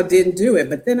I, didn't do it.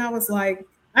 But then I was like,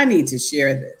 I need to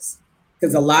share this.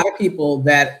 Because a lot of people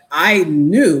that I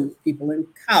knew, people in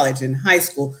college and high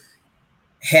school,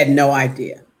 had no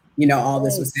idea. All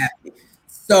this was happening.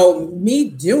 So me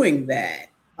doing that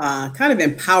kind of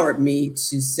empowered me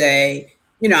to say,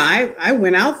 I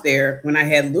went out there when I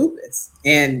had lupus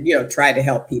and, tried to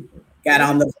help people, got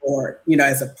on the board,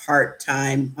 as a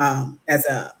part-time, as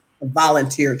a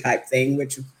volunteer type thing,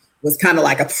 which was kind of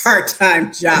like a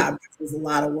part-time job. It was a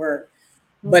lot of work,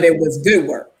 but it was good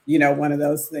work, one of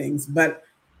those things. But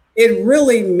it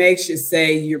really makes you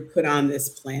say you're put on this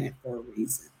planet for a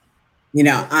reason.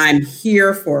 I'm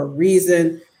here for a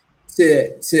reason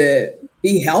to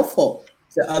be helpful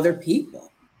to other people.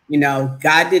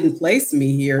 God didn't place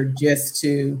me here just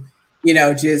to,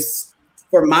 just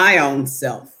for my own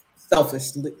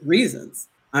selfish reasons.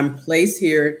 I'm placed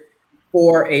here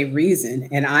for a reason,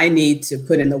 and I need to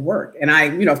put in the work. And I,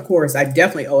 of course, I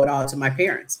definitely owe it all to my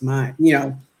parents,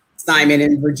 Simon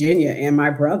in Virginia and my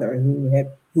brother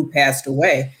who passed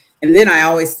away. And then I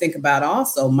always think about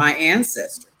also my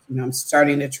ancestors. I'm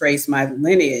starting to trace my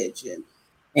lineage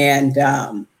and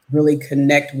really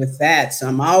connect with that. So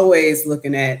I'm always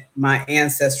looking at my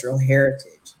ancestral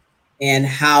heritage and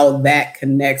how that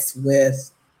connects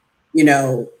with,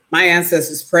 my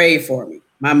ancestors prayed for me.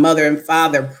 My mother and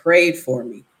father prayed for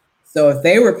me. So if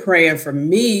they were praying for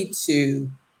me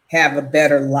to have a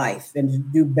better life and to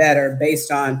do better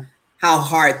based on how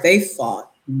hard they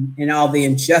fought and all the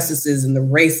injustices and the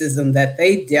racism that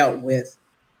they dealt with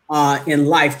in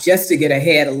life just to get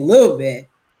ahead a little bit,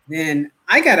 then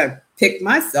I got to pick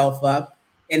myself up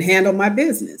and handle my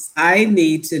business. I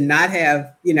need to not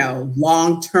have,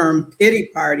 long-term pity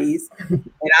parties,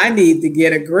 and I need to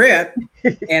get a grip,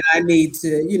 and I need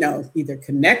to, either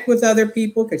connect with other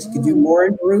people, because you can do more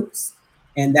in groups.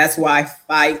 And that's why I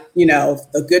fight,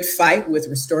 a good fight with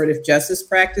restorative justice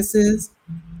practices,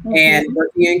 and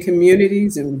working in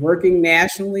communities and working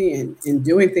nationally and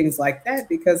doing things like that,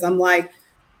 because I'm like,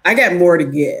 I got more to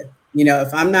give.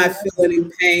 If I'm not feeling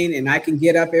in pain and I can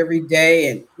get up every day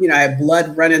and, I have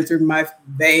blood running through my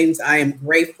veins, I am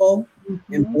grateful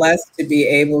and blessed to be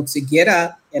able to get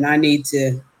up, and I need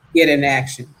to get in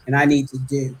action, and I need to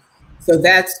do. So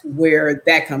that's where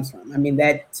that comes from. I mean,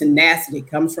 that tenacity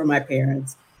comes from my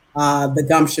parents, the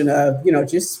gumption of,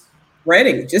 just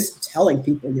spreading, just telling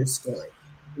people your story.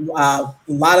 A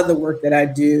lot of the work that I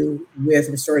do with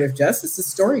restorative justice is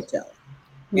storytelling.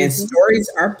 And stories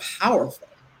are powerful.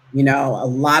 A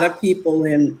lot of people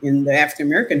in the African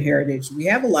American heritage, we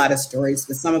have a lot of stories,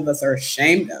 but some of us are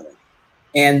ashamed of it.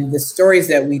 And the stories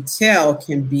that we tell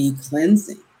can be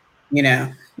cleansing,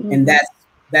 and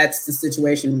that's the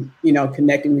situation,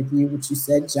 connecting with you, what you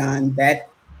said, John,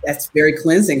 that's very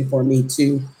cleansing for me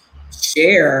to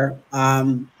share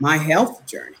my health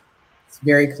journey. It's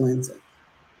very cleansing.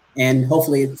 And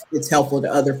hopefully it's helpful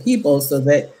to other people so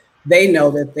that they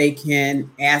know that they can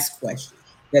ask questions,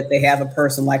 that they have a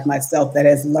person like myself that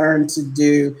has learned to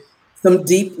do some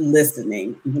deep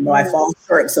listening, even though I fall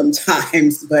short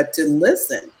sometimes, but to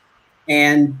listen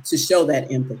and to show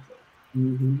that empathy.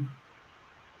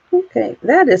 Okay,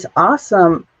 that is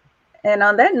awesome. And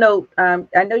on that note,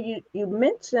 I know you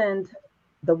mentioned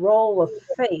the role of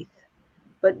faith,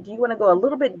 but do you want to go a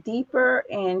little bit deeper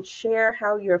and share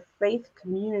how your faith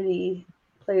community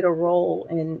played a role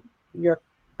in your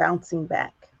bouncing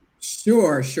back?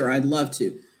 Sure. I'd love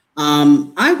to.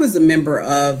 I was a member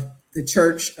of the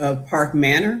Church of Park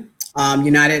Manor,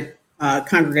 United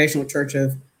Congregational Church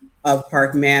of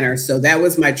Park Manor. So that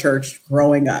was my church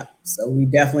growing up. So we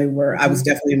definitely were, I was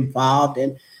definitely involved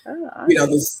in,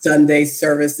 the Sunday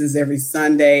services every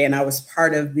Sunday. And I was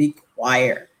part of the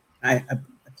choir. I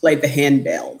played the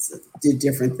handbells, did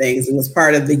different things, and was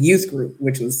part of the youth group,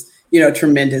 which was,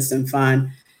 tremendous and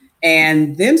fun.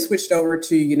 And then switched over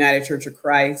to United Church of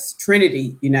Christ,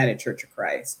 Trinity United Church of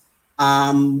Christ,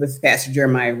 with Pastor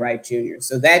Jeremiah Wright Jr.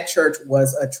 So that church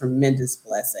was a tremendous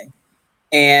blessing.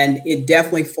 And it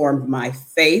definitely formed my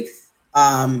faith,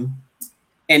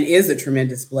 and is a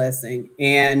tremendous blessing,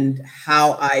 and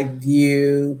how I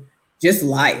view just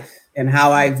life and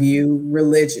how I view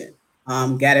religion.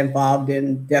 Got involved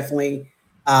in definitely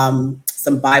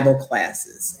some Bible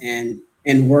classes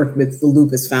and worked with the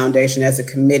Lupus Foundation as a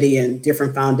committee and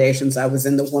different foundations. I was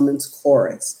in the women's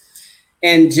chorus,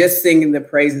 and just singing the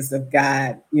praises of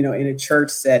God, in a church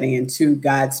setting and to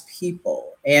God's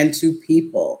people and to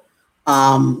people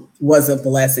was a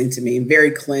blessing to me,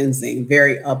 very cleansing,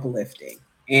 very uplifting,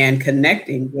 and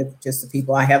connecting with just the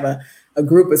people. I have a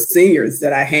group of seniors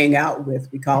that I hang out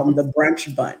with. We call them the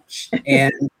brunch bunch.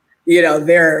 And,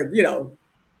 they're,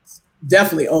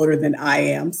 definitely older than I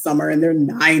am. Some are in their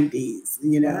 90s,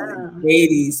 Wow.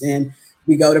 80s, and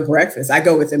we go to breakfast. I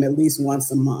go with them at least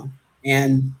once a month,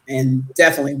 and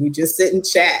definitely we just sit and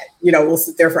chat. We'll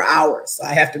sit there for hours. So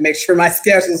I have to make sure my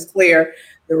schedule is clear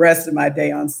the rest of my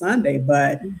day on Sunday.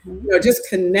 But just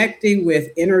connecting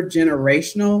with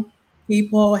intergenerational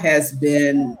people has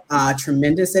been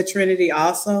tremendous at Trinity.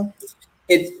 Also,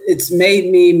 it's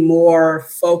made me more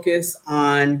focused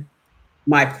on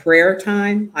my prayer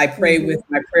time. I pray with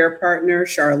my prayer partner,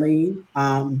 Charlene,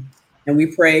 and we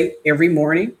pray every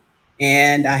morning.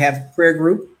 And I have a prayer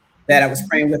group that I was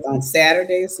praying with on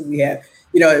Saturdays. So we have,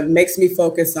 it makes me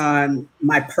focus on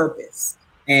my purpose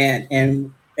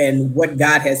and what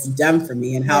God has done for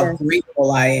me and how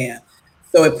grateful I am.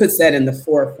 So it puts that in the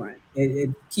forefront.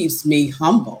 It keeps me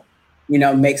humble,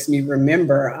 makes me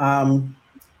remember,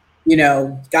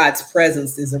 God's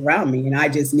presence is around me, and I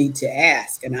just need to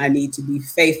ask, and I need to be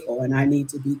faithful, and I need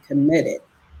to be committed.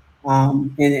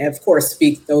 And of course,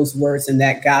 speak those words and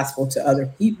that gospel to other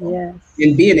people,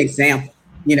 and be an example.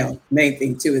 Main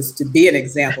thing too is to be an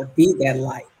example, be that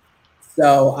light.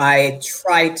 So I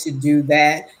try to do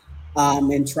that,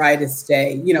 and try to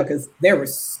stay, because there were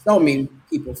so many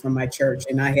people from my church,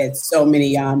 and I had so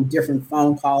many different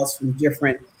phone calls from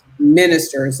different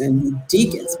ministers and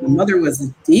deacons. My mother was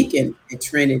a deacon at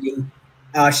Trinity.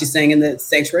 She sang in the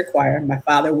sanctuary choir. My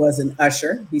father was an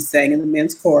usher. He sang in the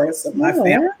men's chorus. So my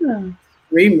family was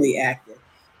extremely active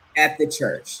at the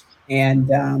church. And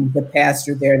the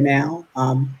pastor there now,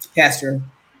 Pastor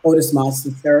Otis Moss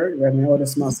III, Reverend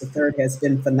Otis Moss III, has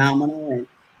been phenomenal. And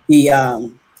he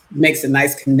makes a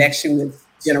nice connection with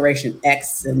Generation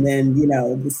X, and then,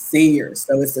 the seniors.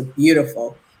 So it's a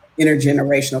beautiful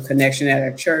intergenerational connection at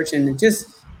our church. And it just,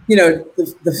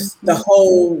 the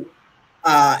whole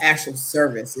actual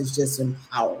service is just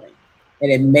empowering.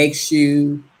 And it makes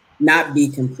you not be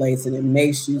complacent. It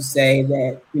makes you say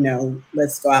that,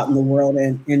 let's go out in the world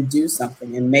and do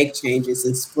something and make changes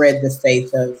and spread the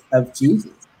faith of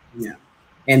Jesus,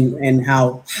 and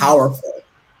how powerful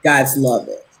God's love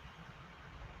is.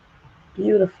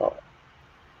 Beautiful.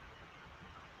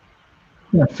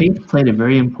 Yeah, faith played a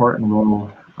very important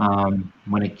role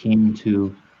when it came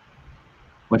to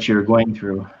what you're going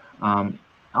through.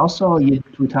 Also,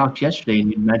 we talked yesterday,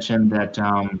 and you mentioned that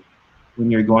when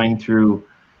you're going through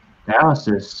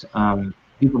dialysis,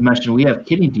 people mentioned we have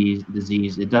kidney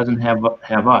disease. It doesn't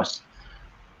have us,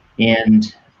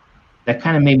 and that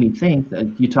kind of made me think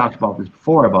that you talked about this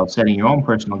before, about setting your own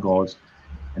personal goals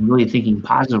and really thinking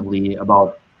positively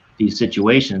about these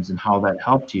situations and how that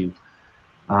helped you.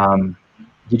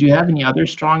 Did you have any other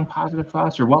strong positive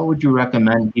thoughts, or what would you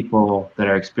recommend people that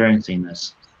are experiencing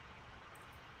this?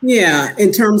 Yeah,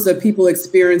 in terms of people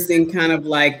experiencing kind of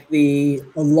like a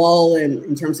lull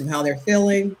in terms of how they're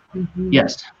feeling? Mm-hmm.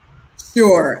 Yes.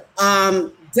 Sure.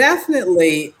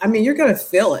 Definitely. I mean, you're going to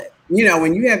feel it.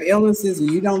 When you have illnesses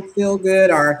and you don't feel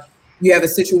good, or you have a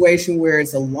situation where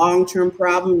it's a long-term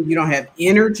problem, you don't have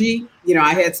energy.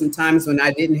 I had some times when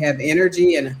I didn't have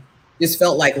energy and just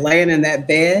felt like laying in that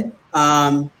bed,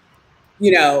 and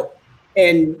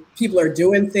people are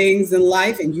doing things in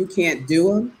life and you can't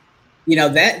do them.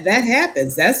 That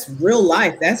happens. That's real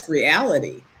life. That's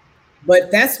reality.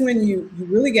 But that's when you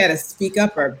really got to speak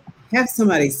up, or have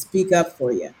somebody speak up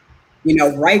for you.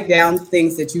 Write down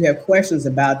things that you have questions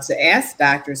about, to ask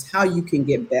doctors how you can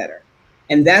get better.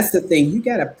 And that's the thing. You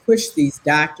got to push these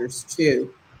doctors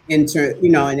too into,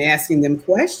 and asking them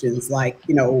questions like,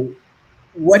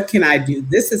 what can I do?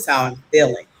 This is how I'm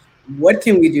feeling. What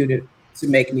can we do to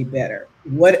make me better?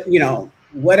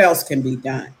 What else can be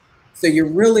done? So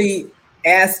you're really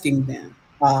asking them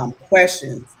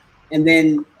questions. And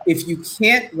then if you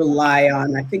can't rely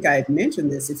on, I think I had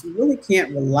mentioned this, if you really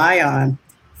can't rely on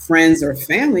friends or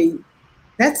family,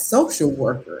 that social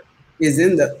worker is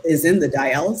in the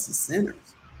dialysis centers.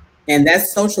 And that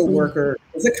social worker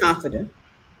is a confidant.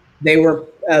 They were,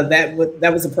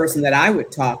 that was a person that I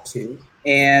would talk to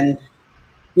and,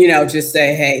 just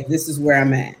say, hey, this is where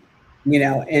I'm at.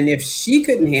 And if she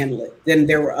couldn't handle it, then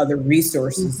there were other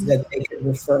resources that they could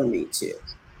refer me to.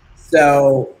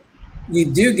 So you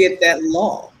do get that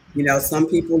lull. Some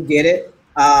people get it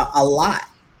a lot,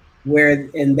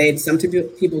 some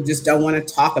people just don't want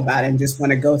to talk about it and just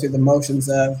want to go through the motions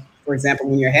of, for example,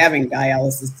 when you're having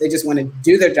dialysis, they just want to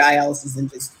do their dialysis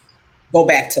and just go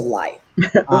back to life.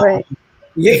 Right.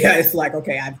 Yeah, it's like,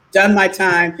 okay, I've done my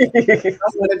time. I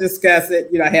don't want to discuss it.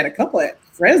 I had a couple of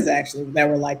friends actually that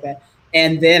were like that.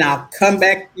 And then I'll come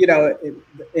back,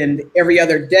 in every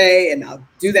other day, and I'll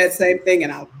do that same thing,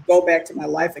 and I'll go back to my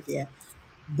life again.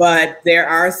 But there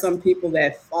are some people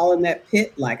that fall in that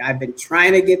pit. Like, I've been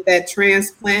trying to get that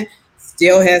transplant,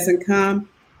 still hasn't come.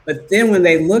 But then when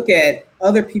they look at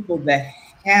other people that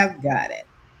have got it,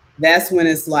 that's when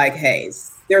it's like, hey,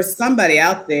 there's somebody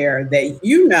out there that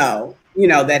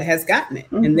that has gotten it.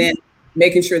 And then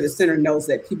making sure the center knows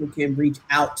that people can reach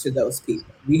out to those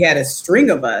people. We had a string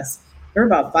of us. There were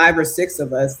about 5 or 6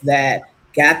 of us that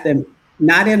got them,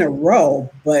 not in a row,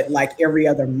 but like every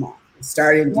other month. It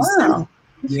started in December.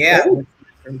 Yeah,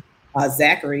 from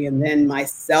Zachary, and then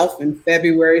myself in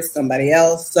February, somebody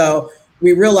else. So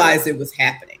we realized it was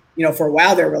happening. For a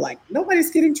while there, were like, nobody's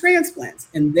getting transplants.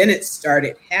 And then it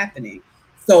started happening.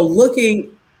 So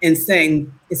looking and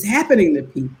saying, it's happening to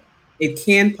people. It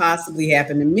can possibly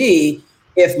happen to me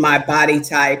if my body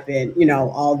type and,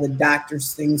 all the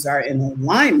doctor's things are in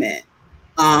alignment.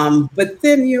 But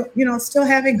then, still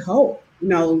having hope,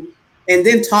 and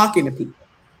then talking to people.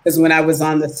 Because when I was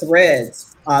on the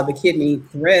threads, the kidney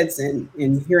threads, and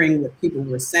hearing what people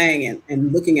were saying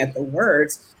and looking at the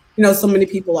words, so many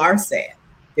people are sad.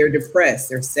 They're depressed.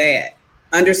 They're sad,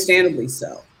 understandably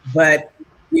so. But,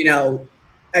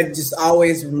 I just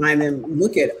always remind them,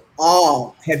 look at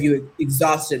have you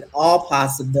exhausted all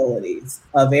possibilities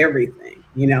of everything?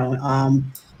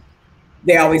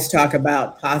 They always talk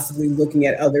about possibly looking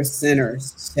at other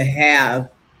centers to have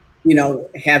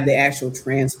the actual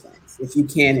transplants. If you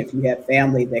have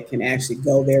family that can actually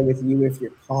go there with you if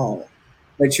you're called.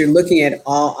 But you're looking at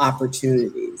all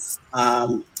opportunities.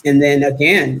 And then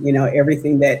again,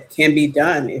 everything that can be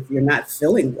done if you're not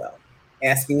feeling well,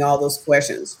 asking all those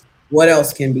questions. What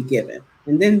else can be given?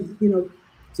 And then,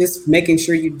 just making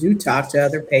sure you do talk to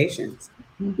other patients.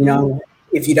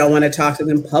 If you don't want to talk to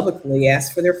them publicly,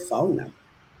 ask for their phone number.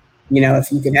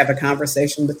 If you can have a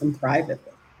conversation with them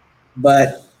privately.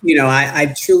 But,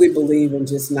 I truly believe in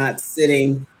just not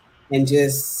sitting and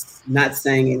just not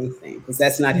saying anything, because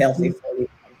that's not healthy for you.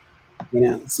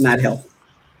 It's not healthy.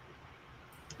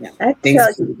 Yeah. I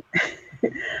tell you,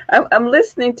 I'm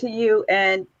listening to you,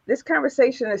 and this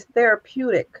conversation is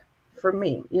therapeutic for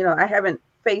me. I haven't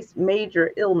faced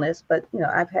major illness, but,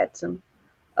 I've had some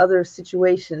other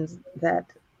situations that,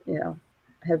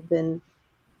 have been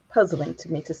puzzling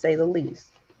to me, to say the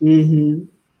least. Mm-hmm.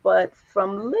 But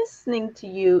from listening to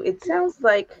you, it sounds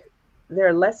like there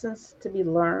are lessons to be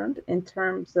learned in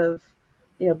terms of,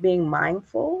 being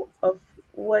mindful of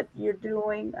what you're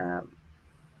doing,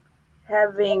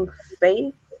 having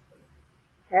faith,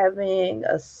 having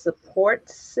a support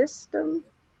system.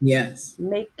 Yes.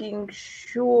 Making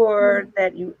sure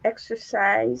that you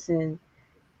exercise and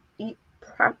eat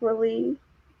properly,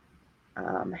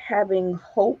 having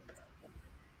hope,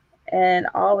 and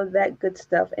all of that good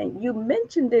stuff. And you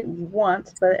mentioned it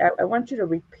once, but I want you to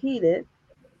repeat it.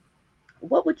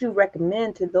 What would you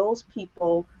recommend to those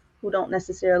people who don't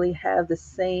necessarily have the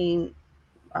same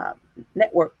uh,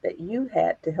 network that you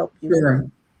had to help you Sure.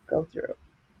 go through?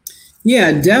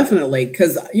 Yeah, definitely.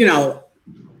 Because, there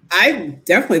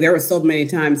were so many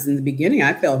times in the beginning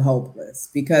I felt hopeless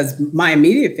because my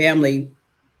immediate family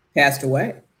passed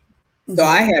away. So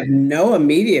I have no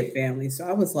immediate family. So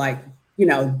I was like,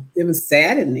 it was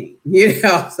saddening,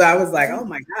 So I was like, oh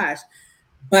my gosh.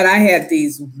 But I had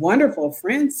these wonderful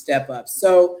friends step up.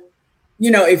 So,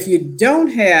 if you don't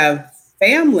have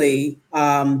family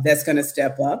that's going to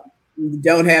step up, you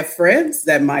don't have friends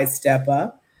that might step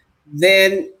up,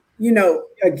 then,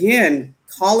 again,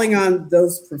 calling on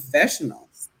those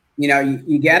professionals,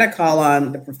 you got to call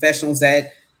on the professionals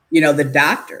that, the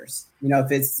doctors,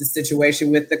 if it's the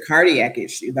situation with the cardiac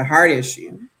issue, the heart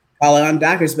issue, calling on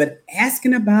doctors, but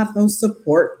asking about those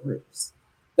support groups.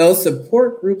 Those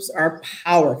support groups are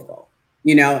powerful,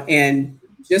 and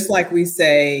just like we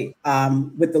say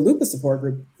with the lupus support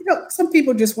group, some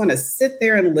people just want to sit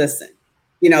there and listen.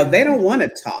 They don't want to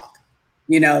talk.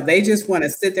 They just want to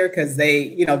sit there because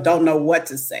they, don't know what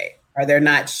to say, or they're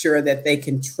not sure that they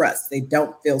can trust. They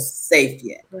don't feel safe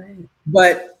yet. Right.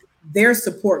 But there's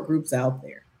support groups out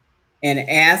there, and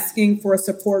asking for a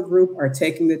support group or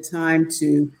taking the time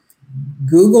to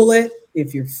Google it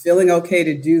if you're feeling okay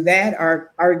to do that,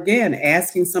 or again,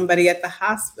 asking somebody at the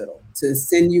hospital to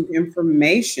send you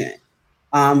information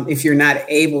if you're not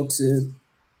able to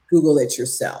Google it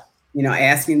yourself,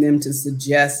 asking them to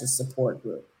suggest a support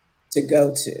group to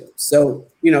go to. So,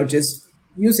 just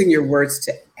using your words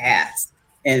to ask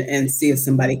and see if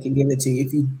somebody can give it to you.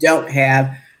 If you don't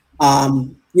have,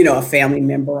 a family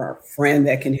member or a friend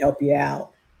that can help you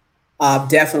out,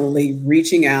 definitely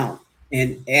reaching out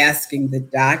and asking the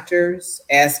doctors,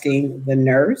 asking the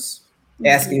nurse,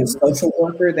 asking a social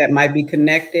worker that might be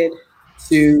connected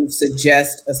to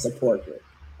suggest a support group.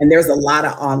 And there's a lot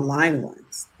of online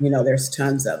ones, there's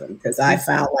tons of them, because I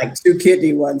found like 2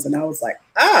 kidney ones and I was like,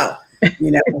 oh,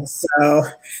 so,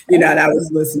 and I was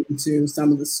listening to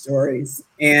some of the stories.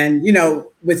 And,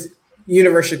 with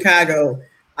University of Chicago,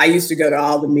 I used to go to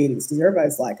all the meetings because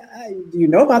everybody's like, do you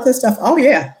know about this stuff? Oh,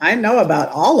 yeah, I know about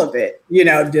all of it.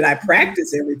 Did I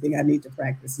practice everything I need to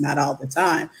practice? Not all the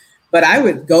time. But I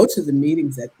would go to the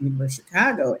meetings at the University of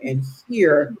Chicago and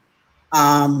hear,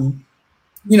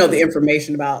 the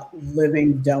information about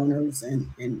living donors and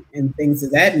things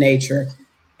of that nature.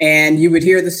 And you would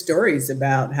hear the stories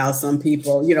about how some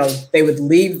people, they would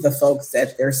leave the folks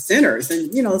at their centers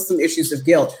and, some issues of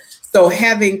guilt. So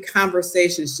having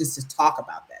conversations just to talk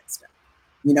about that stuff.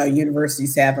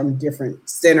 Universities have them, different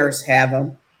centers have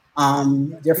them.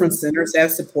 Different centers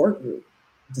have support group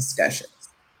discussions.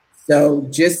 So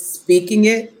just speaking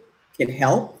it can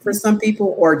help for some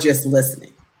people, or just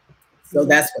listening. So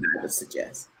that's what I would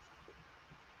suggest.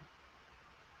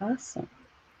 Awesome.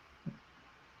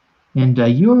 And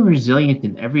you were resilient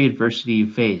in every adversity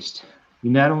you faced.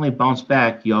 You not only bounce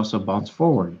back, you also bounce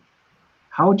forward.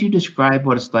 How would you describe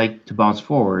what it's like to bounce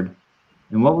forward?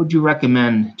 And what would you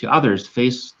recommend to others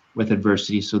faced with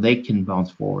adversity so they can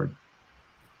bounce forward?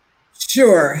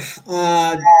 Sure.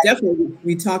 Definitely,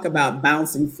 we talk about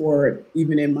bouncing forward,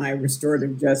 even in my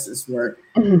restorative justice work.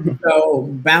 So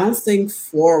bouncing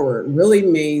forward really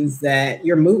means that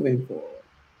you're moving forward.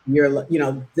 You're,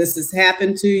 this has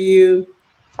happened to you.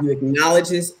 You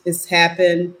acknowledge it's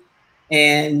happened,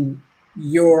 and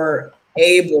you're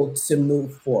able to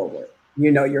move forward.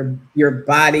 Your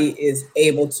body is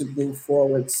able to move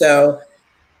forward. So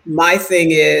my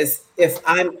thing is, if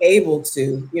I'm able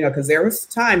to, because there was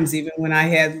times even when I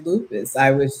had lupus,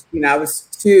 I was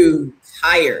too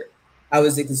tired. I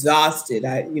was exhausted.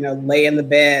 I, lay in the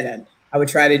bed and I would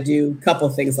try to do a couple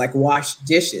of things like wash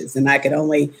dishes, and I could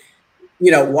only,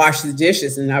 wash the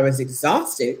dishes, and I was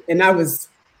exhausted. And I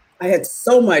had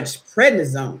so much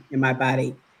prednisone in my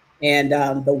body, and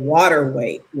the water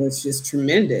weight was just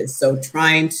tremendous. So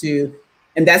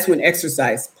and that's when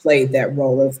exercise played that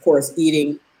role. Of course,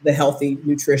 eating the healthy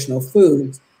nutritional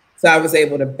foods. So I was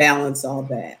able to balance all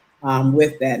that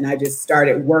with that. And I just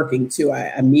started working too.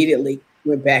 I immediately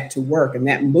went back to work, and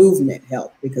that movement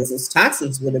helped because those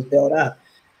toxins would have built up.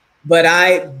 But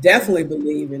I definitely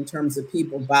believe in terms of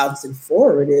people bouncing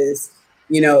forward is,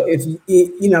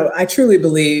 if I truly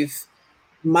believe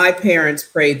my parents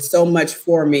prayed so much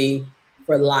for me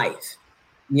for life,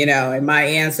 and my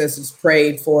ancestors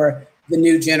prayed for the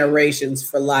new generations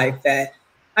for life, that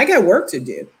I got work to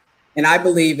do. And I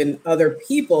believe in other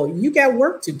people, you got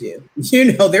work to do.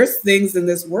 There's things in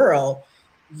this world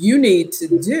you need to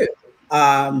do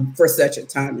for such a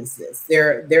time as this.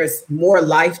 There's more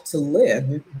life to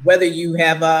live, whether you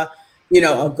have a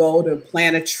goal to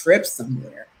plan a trip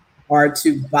somewhere or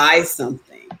to buy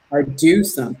something or do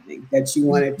something that you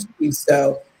want to do.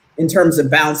 So in terms of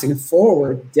bouncing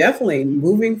forward, definitely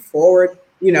moving forward,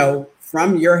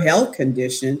 from your health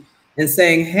condition and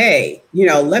saying, hey,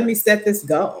 let me set this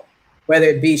goal, whether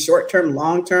it be short-term,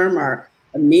 long-term, or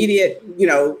immediate,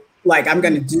 like I'm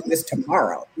going to do this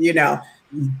tomorrow,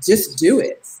 just do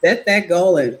it, set that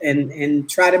goal and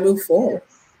try to move forward.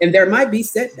 And there might be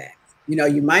setbacks,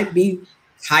 you might be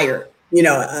tired,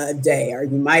 a day, or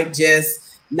you might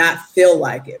just not feel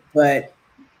like it. But,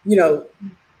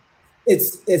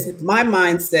 it's my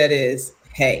mindset is,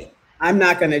 hey, I'm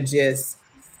not going to just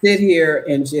sit here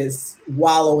and just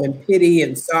wallow in pity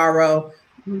and sorrow.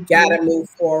 Got to move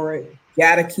forward.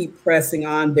 Got to keep pressing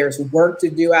on. There's work to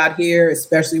do out here,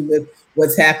 especially with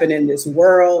what's happening in this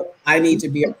world. I need to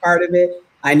be a part of it.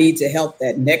 I need to help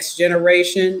that next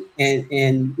generation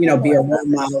and be a role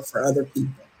model for other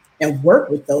people and work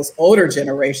with those older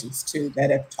generations too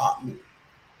that have taught me.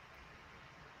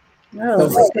 So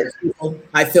for people,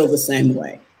 I feel the same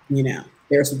way.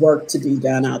 There's work to be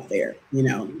done out there,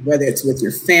 whether it's with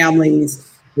your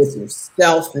families, with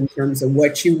yourself, in terms of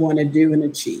what you want to do and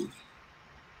achieve.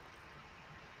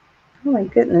 Oh my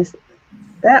goodness.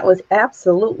 That was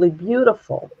absolutely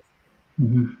beautiful.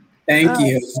 Mm-hmm. Thank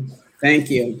you. Thank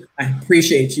you. I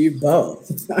appreciate you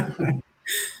both.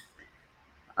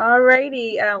 All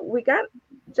righty. We got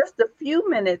just a few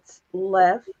minutes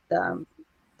left,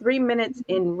 3 minutes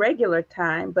in regular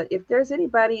time. But if there's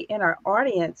anybody in our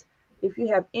audience, if you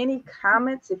have any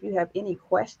comments, if you have any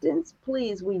questions,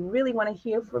 please, we really want to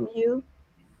hear from you.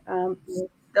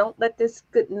 Don't let this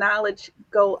good knowledge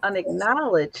go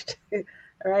unacknowledged.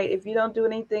 All right. If you don't do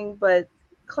anything but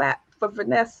clap for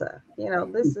Vanessa,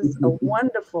 this is a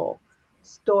wonderful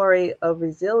story of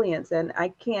resilience. And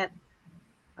I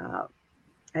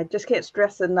just can't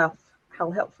stress enough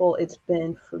how helpful it's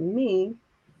been for me.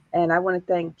 And I want to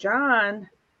thank John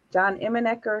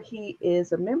Emenecker. He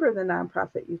is a member of the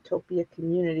nonprofit Utopia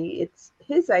community. It's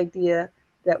his idea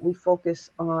that we focus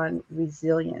on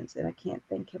resilience, and I can't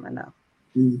thank him enough.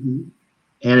 Mm-hmm.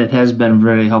 And it has been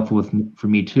very helpful for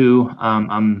me too.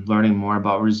 I'm learning more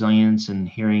about resilience and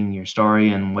hearing your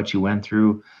story and what you went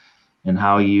through and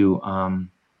how you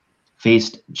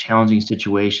faced challenging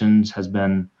situations has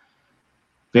been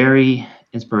very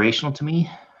inspirational to me.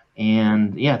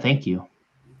 And yeah, thank you.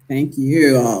 Thank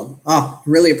you. Oh,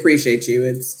 really appreciate you.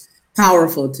 It's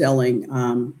powerful telling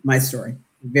my story.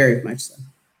 Very much so.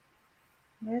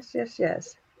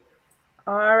 Yes.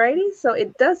 All righty. So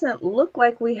it doesn't look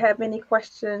like we have any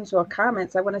questions or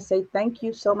comments. I want to say thank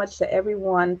you so much to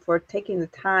everyone for taking the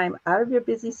time out of your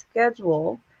busy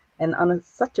schedule and on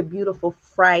such a beautiful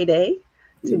Friday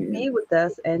to be with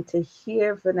us and to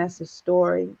hear Vanessa's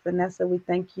story. Vanessa, we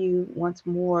thank you once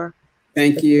more.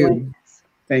 Thank you.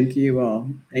 Thank you all.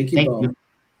 Thank you both.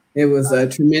 It was a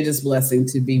tremendous blessing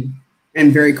to be,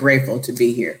 and very grateful to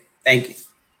be here. Thank you.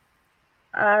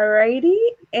 All righty.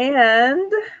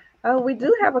 And we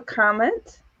do have a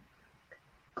comment.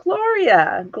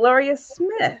 Gloria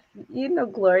Smith.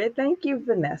 Gloria. Thank you,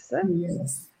 Vanessa.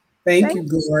 Yes. Thank you,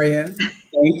 Gloria.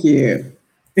 Thank you.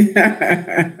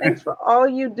 Thanks for all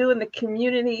you do in the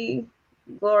community,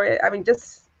 Gloria. I mean,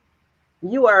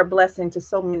 you are a blessing to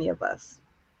so many of us.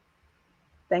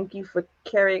 Thank you for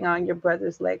carrying on your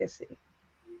brother's legacy.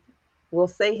 We'll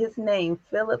say his name,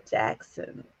 Philip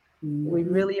Jackson. Mm-hmm. We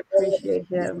really appreciate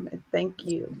him, and thank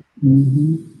you.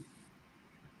 Mm-hmm.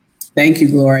 Thank you,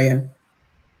 Gloria.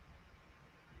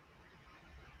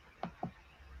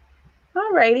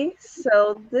 righty.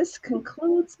 So this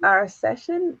concludes our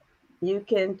session. You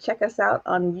can check us out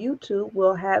on YouTube.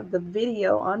 We'll have the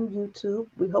video on YouTube.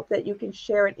 We hope that you can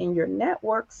share it in your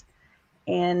networks.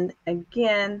 And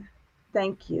again,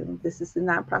 thank you. This is the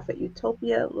Nonprofit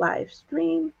Utopia live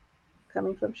stream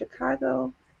coming from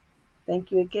Chicago.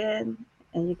 Thank you again.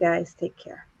 And you guys take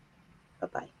care.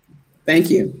 Bye-bye. Thank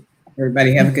you.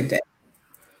 Everybody have a good day.